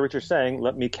hear what you're saying.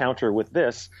 Let me counter with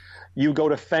this. You go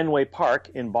to Fenway Park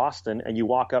in Boston and you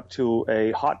walk up to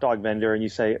a hot dog vendor and you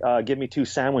say, give me 2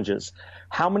 sandwiches.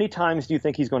 How many times do you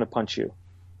think he's going to punch you?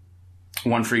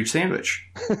 1 for each sandwich.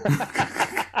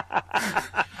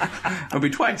 It'll be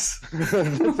twice.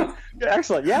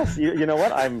 Excellent. Yes. You know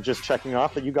what? I'm just checking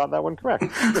off that you got that one correct.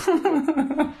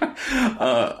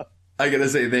 I gotta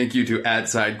say thank you to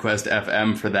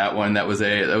 @SideQuestFM for that one. That was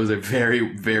a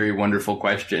very, very wonderful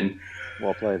question.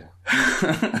 Well played.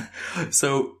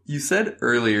 So you said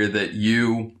earlier that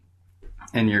you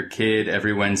and your kid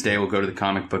every Wednesday will go to the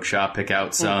comic book shop, pick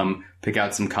out some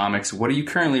comics. What are you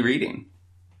currently reading?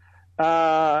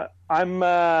 I'm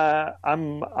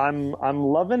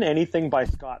loving anything by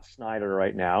Scott Snyder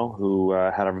right now, who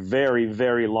had a very,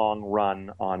 very long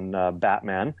run on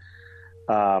Batman.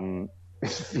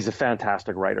 He's a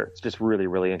fantastic writer. It's just really,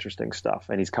 really interesting stuff.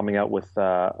 And he's coming out with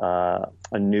a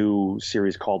new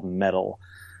series called Metal.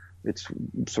 It's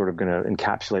sort of going to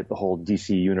encapsulate the whole DC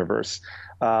universe.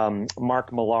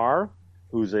 Mark Millar,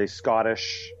 who's a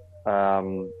Scottish a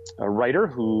writer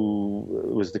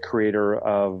who was the creator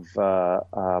of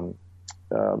oh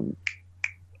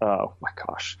my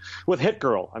gosh, with Hit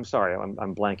Girl. I'm sorry,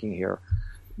 I'm blanking here.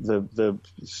 The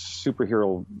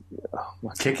superhero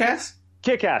Kick-Ass?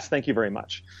 Kick-Ass. Thank you very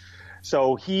much.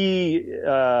 So he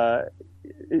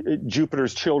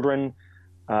Jupiter's Children.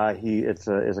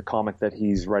 Is a comic that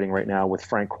he's writing right now with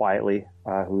Frank Quietly,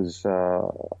 who's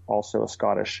also a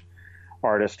Scottish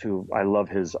artist who I love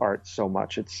his art so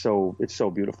much. It's so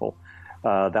beautiful.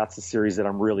 That's a series that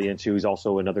I'm really into. He's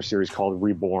also another series called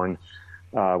Reborn,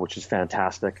 which is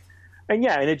fantastic. And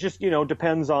it just,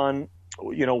 depends on,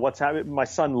 what's happening. My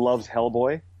son loves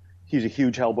Hellboy. He's a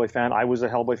huge Hellboy fan. I was a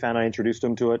Hellboy fan. I introduced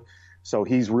him to it. So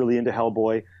he's really into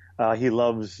Hellboy. He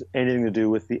loves anything to do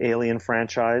with the Alien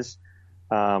franchise.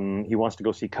 He wants to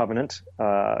go see Covenant.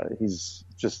 He's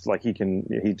just like, he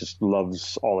just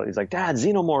loves all it. He's like, Dad,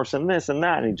 Xenomorphs and this and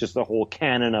that. And he just, the whole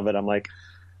canon of it. I'm like,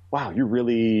 wow, you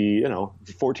really,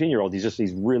 14-year-old,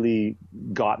 he's really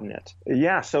gotten it.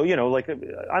 Yeah. So,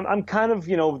 I'm kind of,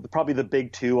 probably the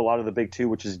big two, a lot of the big two,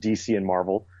 which is DC and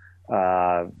Marvel.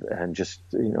 And just,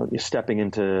 you're stepping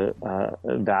into,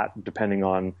 that depending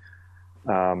on,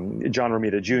 John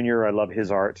Romita Jr. I love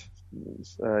his art.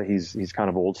 He's kind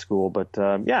of old school, but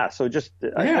so just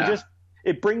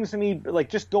it brings me, like,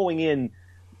 just going in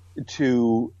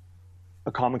to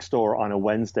a comic store on a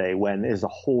Wednesday when there's a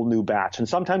whole new batch, and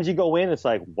sometimes you go in, it's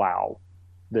like, wow,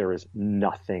 there is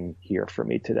nothing here for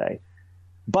me today.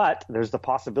 But there's the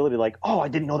possibility, like, oh, I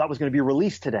didn't know that was going to be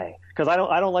released today, because I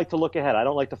don't like to look ahead. I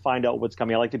don't like to find out what's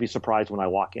coming. I like to be surprised when I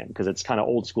walk in, because it's kind of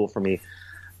old school for me.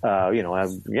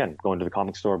 Again, going to the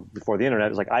comic store before the internet,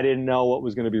 it's like, I didn't know what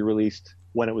was going to be released,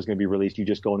 when it was going to be released. You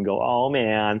just go and go, oh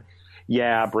man,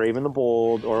 yeah, Brave and the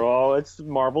Bold, or, oh, it's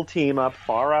Marvel Team Up,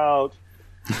 Far Out.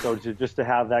 So to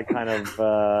have that kind of,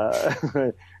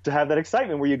 to have that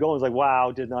excitement where you go and it's like,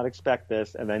 wow, did not expect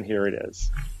this. And then here it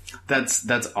is.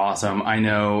 That's awesome. I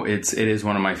know it is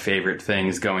one of my favorite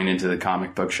things, going into the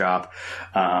comic book shop.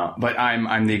 But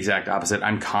I'm the exact opposite.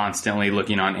 I'm constantly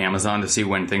looking on Amazon to see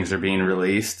when things are being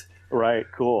released. Right.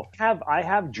 Cool. I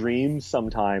have dreams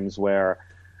sometimes where,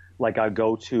 like, I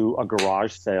go to a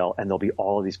garage sale and there'll be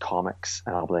all of these comics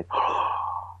and I'll be like, oh,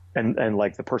 and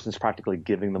like the person's practically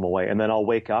giving them away. And then I'll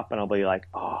wake up and I'll be like,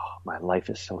 oh, my life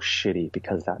is so shitty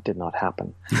because that did not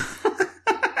happen.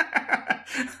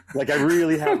 Like, I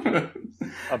really have dreams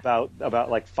about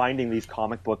like finding these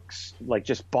comic books, like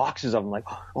just boxes of them, like,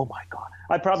 oh my God.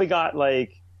 I probably got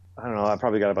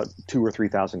about 2,000 or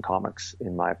 3,000 comics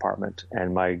in my apartment.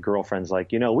 And my girlfriend's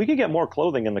like, we could get more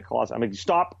clothing in the closet. I'm like,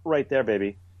 stop right there,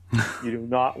 baby. You do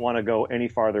not want to go any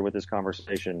farther with this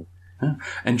conversation.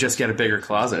 And just get a bigger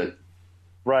closet.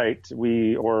 Right.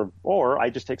 Or I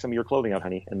just take some of your clothing out,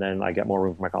 honey, and then I get more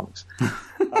room for my comics.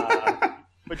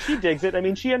 But she digs it. I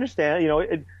mean, she understands,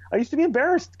 I used to be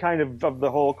embarrassed kind of the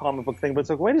whole comic book thing, but it's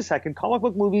like, wait a second, comic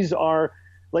book movies are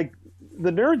like,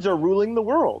 the nerds are ruling the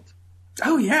world.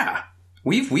 Oh yeah.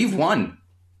 We've won.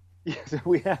 Yes,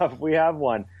 we have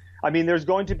won. I mean, there's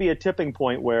going to be a tipping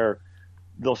point where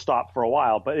they'll stop for a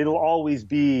while, but it'll always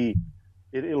be,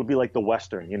 it'll be like the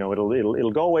Western,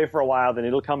 it'll go away for a while, then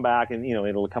it'll come back, and,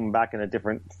 it'll come back in a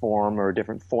different form or a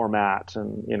different format,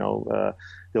 and,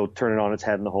 they'll turn it on its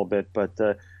head and the whole bit, but,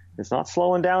 it's not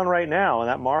slowing down right now. And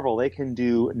that Marvel, they can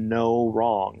do no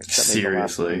wrong. Except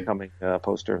seriously. The coming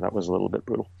poster, that was a little bit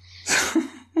brutal.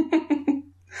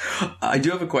 I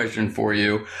do have a question for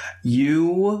you.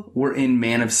 You were in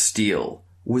Man of Steel.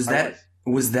 Was that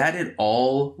at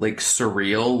all, like,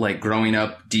 surreal? Like, growing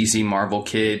up DC Marvel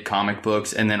kid, comic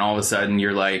books, and then all of a sudden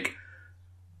you're like,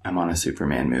 I'm on a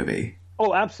Superman movie.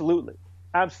 Oh, absolutely.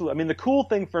 Absolutely. I mean, the cool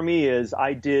thing for me is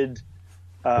I did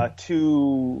I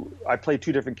played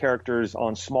two different characters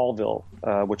on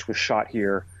Smallville, which was shot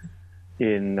here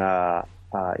in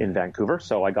Vancouver.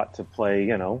 So I got to play,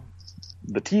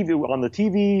 the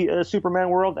TV Superman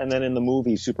world, and then in the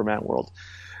movie Superman world.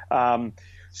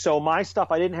 So my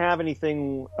stuff, I didn't have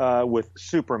anything with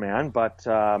Superman, but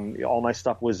all my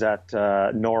stuff was at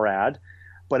NORAD.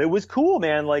 But it was cool,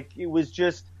 man. Like, it was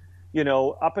just,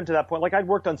 up until that point, like I'd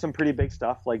worked on some pretty big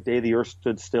stuff, like Day the Earth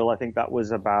Stood Still. I think that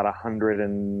was about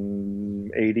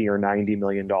 $180 or $90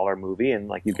 million movie, and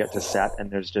like you get to set, and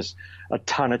there's just a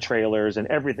ton of trailers, and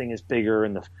everything is bigger,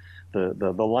 and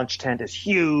the lunch tent is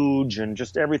huge, and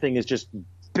just everything is just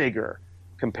bigger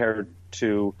compared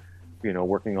to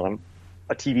working on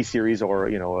a TV series or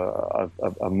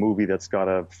a movie that's got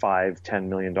a $5-10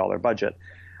 million budget.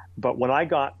 But when I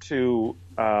got to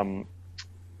the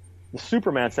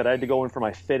Superman set, I had to go in for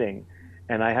my fitting,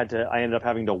 and I ended up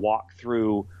having to walk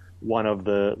through one of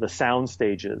the sound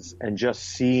stages and just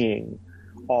seeing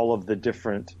all of the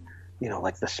different,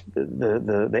 like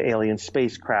the alien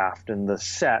spacecraft and the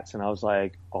sets, and I was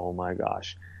like, oh my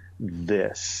gosh,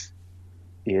 this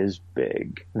is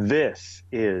big. This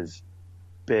is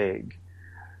big.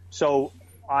 So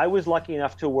I was lucky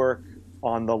enough to work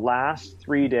on the last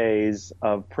 3 days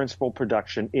of principal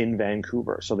production in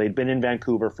Vancouver. So they'd been in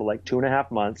Vancouver for like 2.5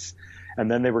 months,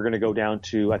 and then they were going to go down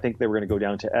to,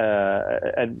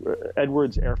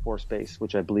 Edwards Air Force Base,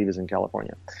 which I believe is in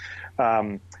California.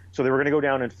 So they were going to go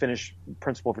down and finish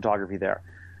principal photography there.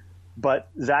 But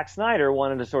Zack Snyder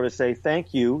wanted to sort of say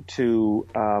thank you to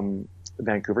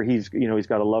Vancouver. He's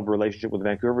got a love relationship with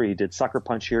Vancouver. He did Sucker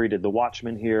Punch here. He did The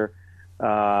Watchmen here. Those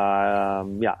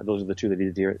are the two that he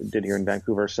did here in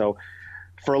Vancouver. So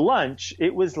for lunch,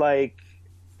 it was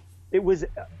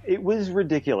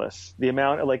ridiculous. The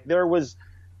amount, like, there was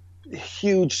a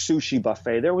huge sushi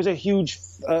buffet. There was a huge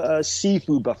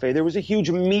seafood buffet. There was a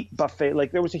huge meat buffet.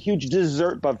 Like, there was a huge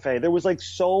dessert buffet. There was like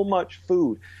so much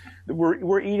food.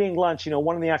 We're eating lunch,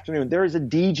 1 in the afternoon. There is a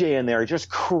DJ in there just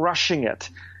crushing it,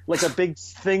 like a big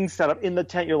thing set up in the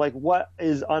tent. You're like, what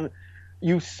is on?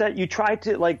 You tried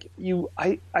to, like,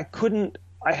 I couldn't,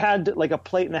 I had like a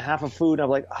plate and a half of food. And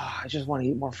I'm like, I just want to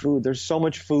eat more food. There's so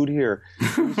much food here.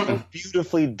 It was so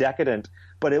beautifully decadent,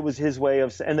 but it was his way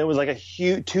of, and there was like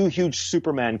two huge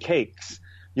Superman cakes,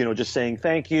 just saying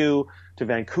thank you to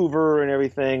Vancouver and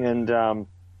everything. And,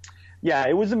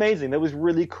 it was amazing. That was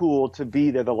really cool to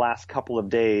be there the last couple of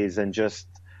days and just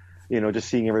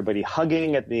seeing everybody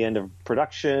hugging at the end of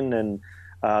production. And,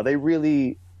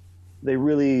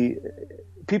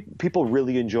 people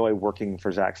really enjoy working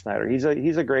for Zack Snyder.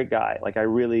 He's a great guy. Like, I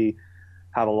really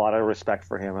have a lot of respect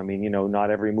for him. I mean,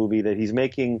 not every movie that he's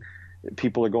making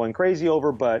people are going crazy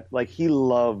over, but like he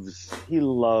loves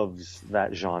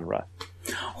that genre.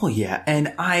 Oh yeah,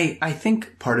 and I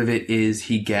think part of it is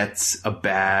he gets a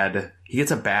bad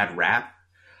rap.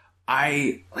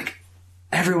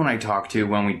 Everyone I talk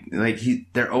to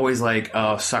they're always like,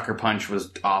 oh, Sucker Punch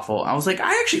was awful. I was like,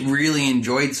 I actually really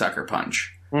enjoyed Sucker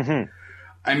Punch. Mm-hmm.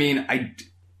 I mean,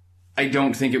 I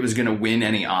don't think it was going to win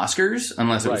any Oscars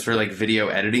unless it was for like video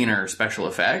editing or special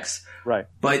effects. Right.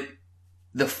 But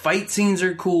the fight scenes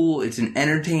are cool. It's an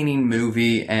entertaining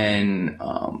movie. And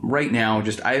right now,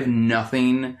 I have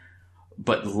nothing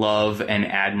but love and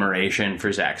admiration for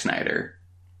Zack Snyder.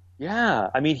 Yeah.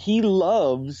 I mean, he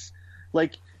loves,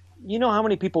 like, how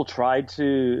many people tried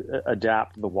to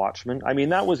adapt The Watchmen? I mean,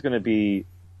 that was going to be,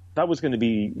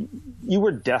 you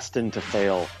were destined to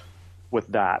fail with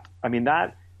that. I mean,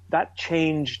 that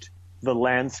changed the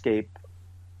landscape.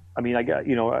 I mean,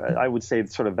 I would say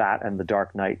sort of that and The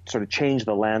Dark Knight sort of changed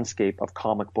the landscape of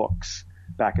comic books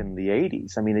back in the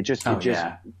 80s. I mean,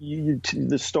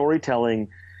 the storytelling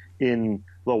in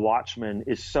The Watchmen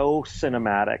is so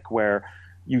cinematic, where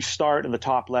you start in the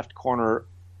top left corner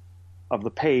of the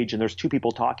page and there's two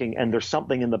people talking and there's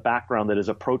something in the background that is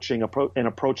approaching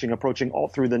all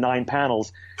through the 9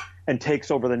 panels and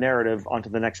takes over the narrative onto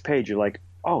the next page. You're like,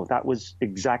 oh, that was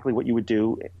exactly what you would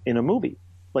do in a movie.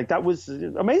 Like, that was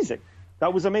amazing.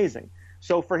 That was amazing.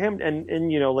 So for him, and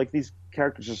like, these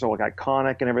characters are so like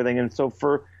iconic and everything. And so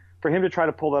for him to try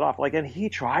to pull that off, like, and he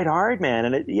tried hard, man.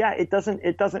 And it doesn't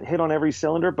hit on every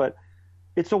cylinder, but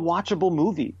it's a watchable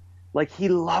movie. Like, he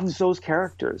loves those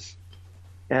characters.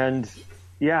 And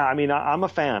yeah, I mean, I'm a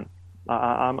fan.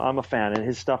 I'm a fan, and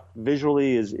his stuff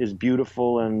visually is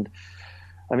beautiful. And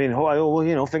I mean,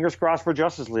 fingers crossed for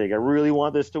Justice League. I really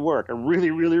want this to work. I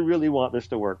really, really, really want this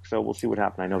to work. So we'll see what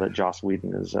happens. I know that Joss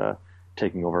Whedon is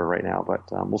taking over right now, but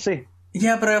we'll see.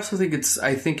 Yeah, but I also think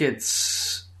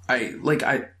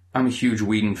I'm a huge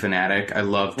Whedon fanatic. I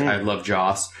love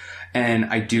Joss, and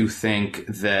I do think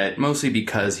that mostly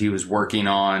because he was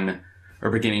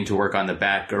beginning to work on the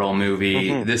Batgirl movie.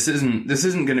 Mm-hmm. This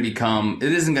isn't going to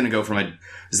go from a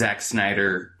Zack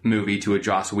Snyder movie to a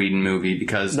Joss Whedon movie,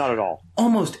 because not at all.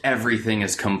 Almost everything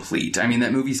is complete. I mean,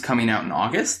 that movie's coming out in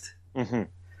August. Mm-hmm.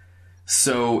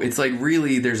 So it's like,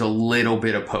 really, there's a little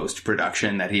bit of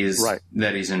post-production that he's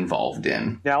involved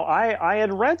in. Now, I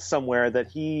had read somewhere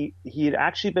that he had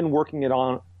actually been working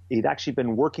on he'd actually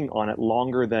been working on it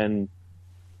longer than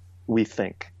we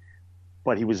think,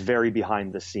 but he was very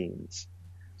behind the scenes.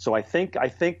 So I think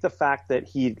the fact that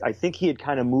he had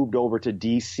kind of moved over to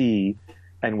DC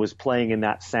and was playing in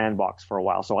that sandbox for a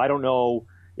while. So I don't know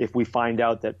if we find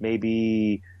out that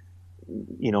maybe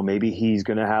he's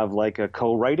going to have like a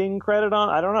co-writing credit on.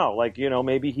 I don't know. Like,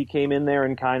 maybe he came in there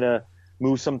and kind of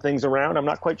moved some things around. I'm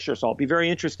not quite sure. So I'll be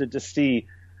very interested to see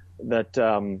that,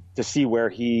 to see where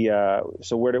he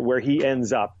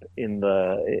ends up in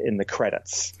the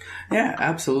credits. Yeah,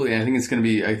 absolutely. I think it's going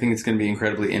to be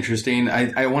incredibly interesting.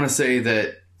 I want to say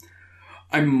that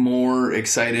I'm more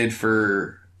excited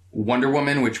for Wonder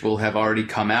Woman, which will have already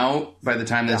come out by the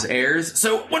time this airs.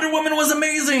 So Wonder Woman was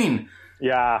amazing.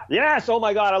 Yeah. Yes. Oh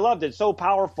my God. I loved it. So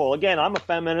powerful. Again, I'm a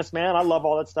feminist, man. I love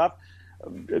all that stuff.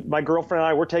 My girlfriend and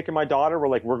I, we're taking my daughter.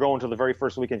 We're going to the very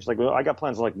first weekend. She's like, well, I got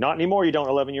plans. I'm like, not anymore. You don't,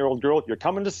 11-year-old girl. You're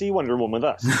coming to see Wonder Woman with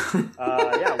us.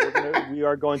 We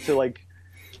are going to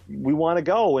we want to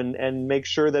go and make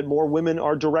sure that more women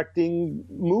are directing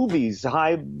movies,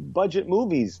 high budget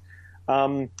movies.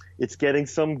 It's getting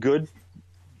some good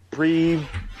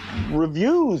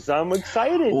pre-reviews. I'm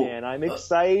excited, man. I'm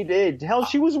excited. Hell,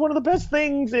 she was one of the best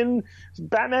things in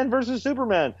Batman versus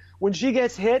Superman. When she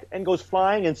gets hit and goes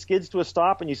flying and skids to a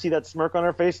stop and you see that smirk on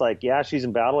her face, like, yeah, she's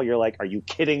in battle. You're like, are you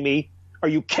kidding me? Are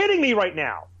you kidding me right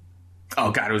now?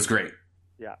 Oh God, it was great.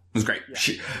 Yeah. It was great.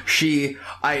 Yeah.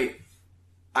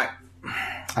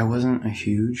 I wasn't a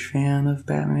huge fan of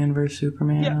Batman vs.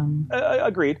 Superman. Yeah,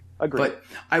 agreed. But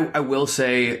I will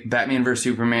say Batman vs.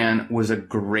 Superman was a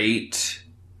great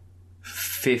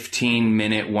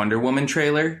 15-minute Wonder Woman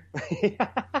trailer.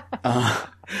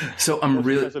 So I'm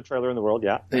really expensive trailer in the world.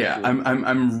 Yeah. Yeah.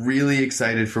 I'm really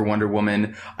excited for Wonder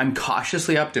Woman. I'm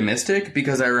cautiously optimistic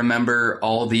because I remember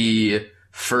all the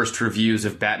first reviews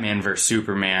of Batman vs.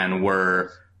 Superman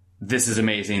were, this is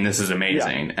amazing. This is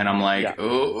amazing. Yeah. And I'm like,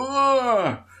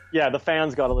 Yeah, the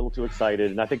fans got a little too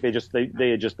excited, and I think they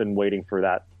had just been waiting for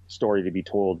that story to be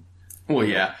told. Well,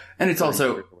 yeah, and it's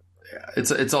also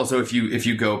if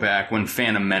you go back when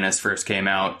Phantom Menace first came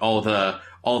out, all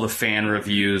the fan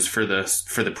reviews for the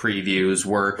previews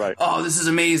were, right. Oh, this is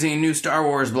amazing, new Star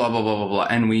Wars, blah blah blah blah blah,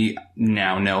 and we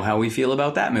now know how we feel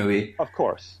about that movie. Of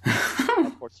course,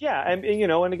 yeah, and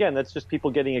and again, that's just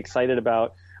people getting excited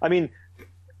about. I mean,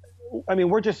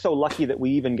 we're just so lucky that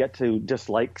we even get to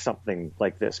dislike something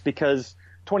like this, because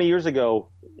 20 years ago,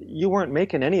 you weren't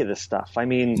making any of this stuff. I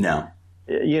mean, no.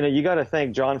 You got to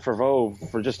thank Jon Favreau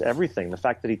for just everything. The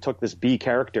fact that he took this B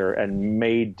character and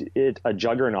made it a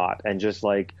juggernaut, and just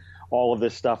like all of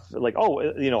this stuff, like,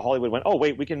 Hollywood went, oh,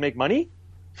 wait, we can make money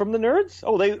from the nerds?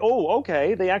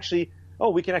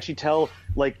 We can actually tell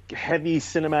like heavy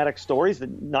cinematic stories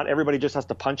that not everybody just has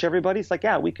to punch everybody. It's like,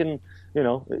 yeah, we can,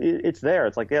 it's there.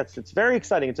 It's like, yeah, it's very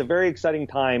exciting. It's a very exciting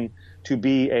time to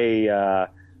be a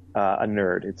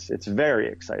nerd. It's very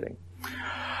exciting.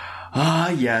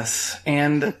 Yes.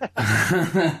 And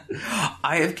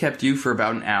I have kept you for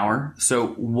about an hour. So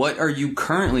what are you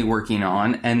currently working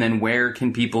on? And then where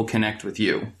can people connect with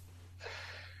you?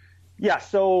 Yeah.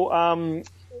 So,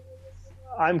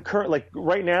 I'm currently,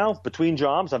 right now, between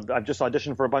jobs, I've just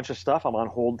auditioned for a bunch of stuff. I'm on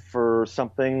hold for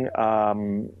something.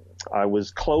 I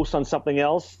was close on something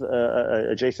else,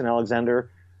 a Jason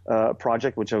Alexander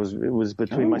project, which it was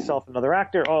between myself and another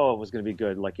actor. Oh, it was going to be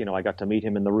good. Like, I got to meet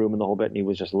him in the room and the whole bit, and he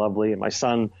was just lovely. And my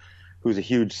son, who's a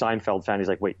huge Seinfeld fan, he's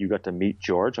like, wait, you got to meet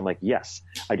George? I'm like, yes.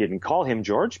 I didn't call him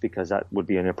George because that would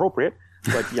be inappropriate.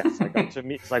 But yes, I got to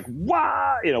meet. It's like,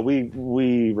 wow,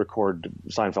 we record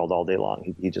Seinfeld all day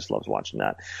long. He just loves watching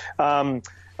that.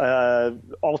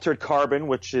 Altered Carbon,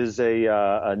 which is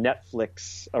a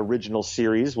Netflix original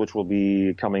series, which will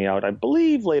be coming out, I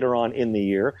believe, later on in the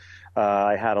year.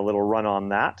 I had a little run on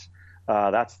that.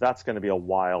 That's going to be a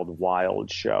wild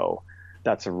show.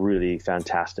 That's a really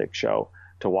fantastic show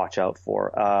to watch out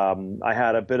for. I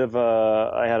had a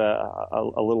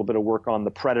little bit of work on The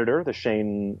Predator, the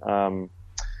Shane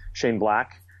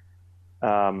Black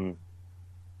film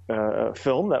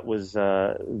that was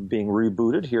being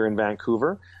rebooted here in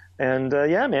Vancouver. And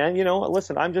yeah, man,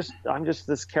 listen, I'm just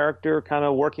this character kind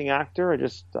of working actor. The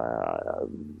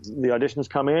auditions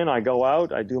come in, I go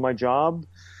out, I do my job.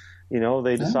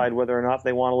 They decide whether or not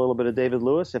they want a little bit of David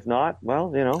Lewis. If not, well,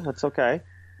 that's okay.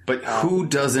 But who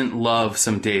doesn't love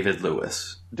some David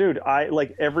Lewis? Dude, I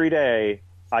like every day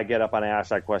I get up and I ask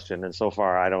that question, and so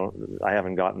far I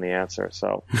haven't gotten the answer.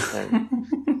 So,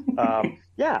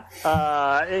 yeah,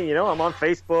 I'm on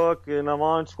Facebook and I'm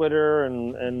on Twitter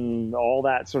and all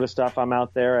that sort of stuff. I'm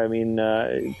out there. I mean,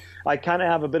 I kind of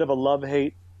have a bit of a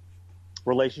love-hate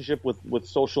relationship with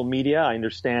social media. I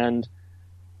understand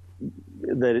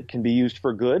that it can be used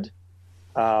for good.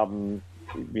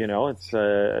 It's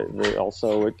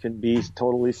also it can be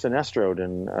totally sinestroed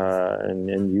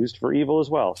and used for evil as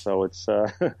well. So it's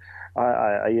I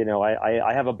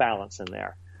have a balance in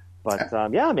there. But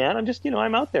yeah, man, I'm just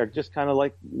I'm out there just kind of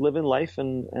like living life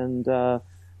and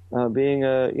being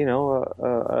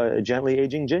a gently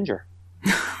aging ginger.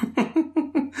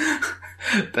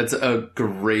 That's a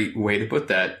great way to put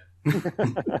that.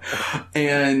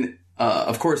 And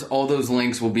of course, all those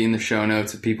links will be in the show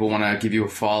notes if people want to give you a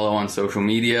follow on social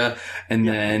media. And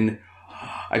then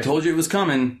I told you it was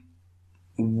coming.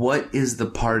 What is the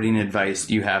parting advice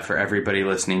you have for everybody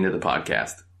listening to the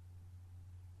podcast?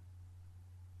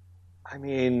 I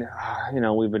mean,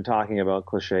 we've been talking about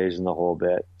cliches in the whole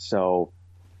bit, so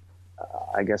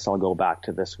I guess I'll go back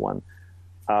to this one.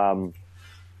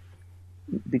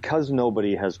 Because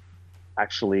nobody has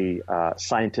actually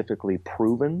scientifically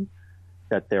proven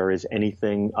that there is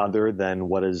anything other than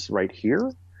what is right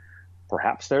here.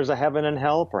 Perhaps there's a heaven and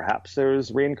hell. Perhaps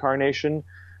there's reincarnation.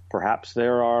 Perhaps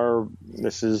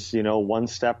this is one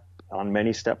step on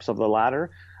many steps of the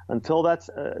ladder. Until that's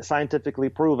scientifically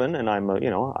proven, and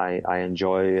I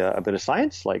enjoy a bit of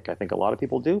science, like I think a lot of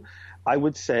people do, I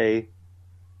would say,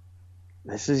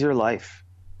 this is your life.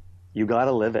 You got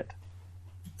to live it.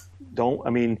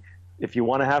 If you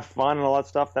want to have fun and all that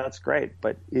stuff, that's great.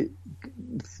 But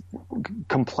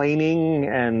complaining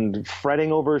and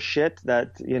fretting over shit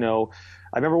that,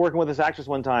 I remember working with this actress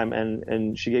one time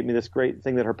and she gave me this great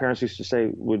thing that her parents used to say,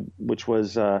 which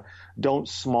was, don't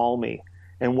small me.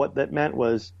 And what that meant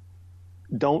was,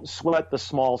 don't sweat the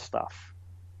small stuff.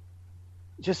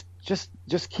 Just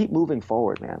keep moving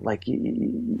forward, man. Like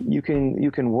you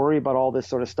can worry about all this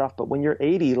sort of stuff, but when you're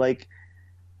 80,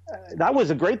 that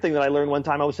was a great thing that I learned one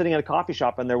time. I was sitting at a coffee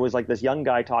shop and there was like this young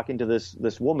guy talking to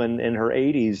this woman in her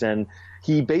 80s, and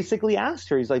he basically asked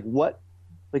her, he's like, what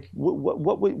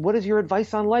is your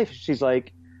advice on life? She's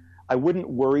like, I wouldn't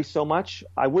worry so much.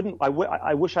 I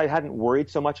wish I hadn't worried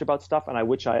so much about stuff, and I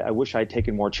wish I'd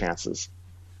taken more chances.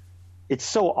 It's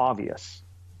so obvious.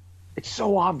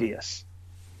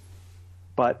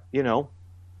 But, the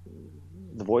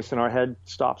voice in our head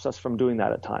stops us from doing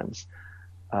that at times.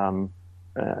 I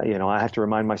have to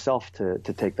remind myself to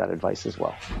take that advice as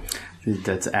well.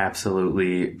 That's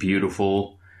absolutely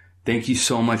beautiful. Thank you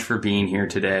so much for being here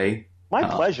today. My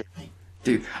pleasure.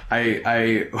 Dude,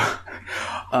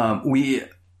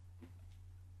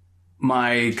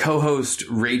 my co-host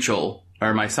Rachel,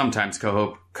 or my sometimes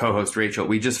co-host Rachel,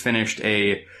 we just finished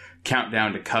a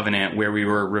countdown to Covenant where we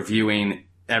were reviewing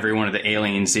every one of the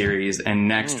Alien series, and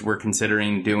next we're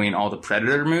considering doing all the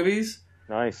Predator movies.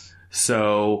 Nice.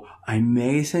 So I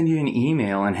may send you an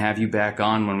email and have you back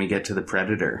on when we get to the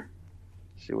Predator.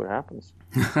 See what happens.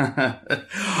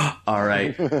 All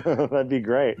right. That'd be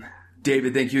great.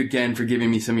 David, thank you again for giving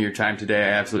me some of your time today. I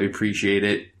absolutely appreciate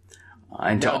it.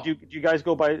 Do you guys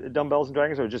go by Dumbbells and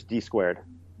Dragons or just D Squared?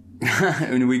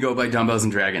 We go by Dumbbells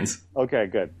and Dragons. Okay,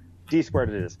 good. D Squared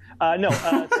it is.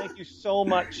 Thank you so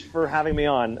much for having me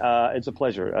on. It's a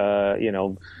pleasure.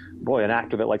 Boy, an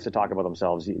actor that likes to talk about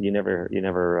themselves, you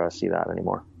never see that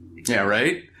anymore. Yeah,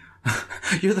 right?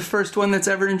 You're the first one that's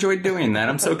ever enjoyed doing that.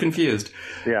 I'm so confused.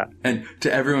 Yeah. And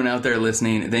to everyone out there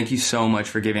listening, thank you so much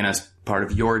for giving us part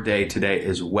of your day today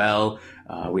as well.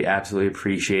 We absolutely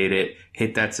appreciate it.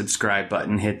 Hit that subscribe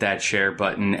button, hit that share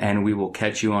button, and we will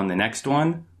catch you on the next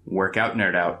one. Work out,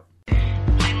 nerd out.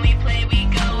 When we play, we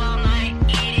go all night,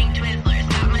 eating Twizzlers.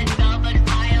 Got my Starbucks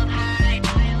piled high.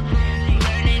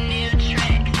 Learning new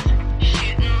tricks,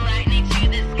 shooting lightning to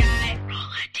the sky. Roll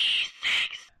a D6.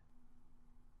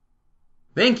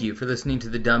 Thank you for listening to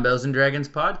the Dumbbells and Dragons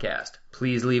podcast.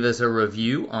 Please leave us a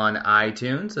review on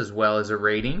iTunes as well as a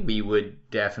rating. We would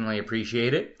definitely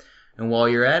appreciate it. And while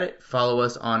you're at it, follow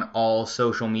us on all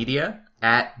social media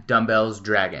at Dumbbells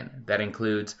Dragon. That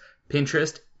includes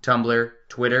Pinterest, Tumblr,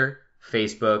 Twitter,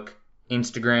 Facebook,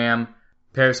 Instagram,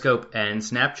 Periscope, and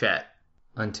Snapchat.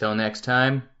 Until next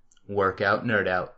time, work out, nerd out.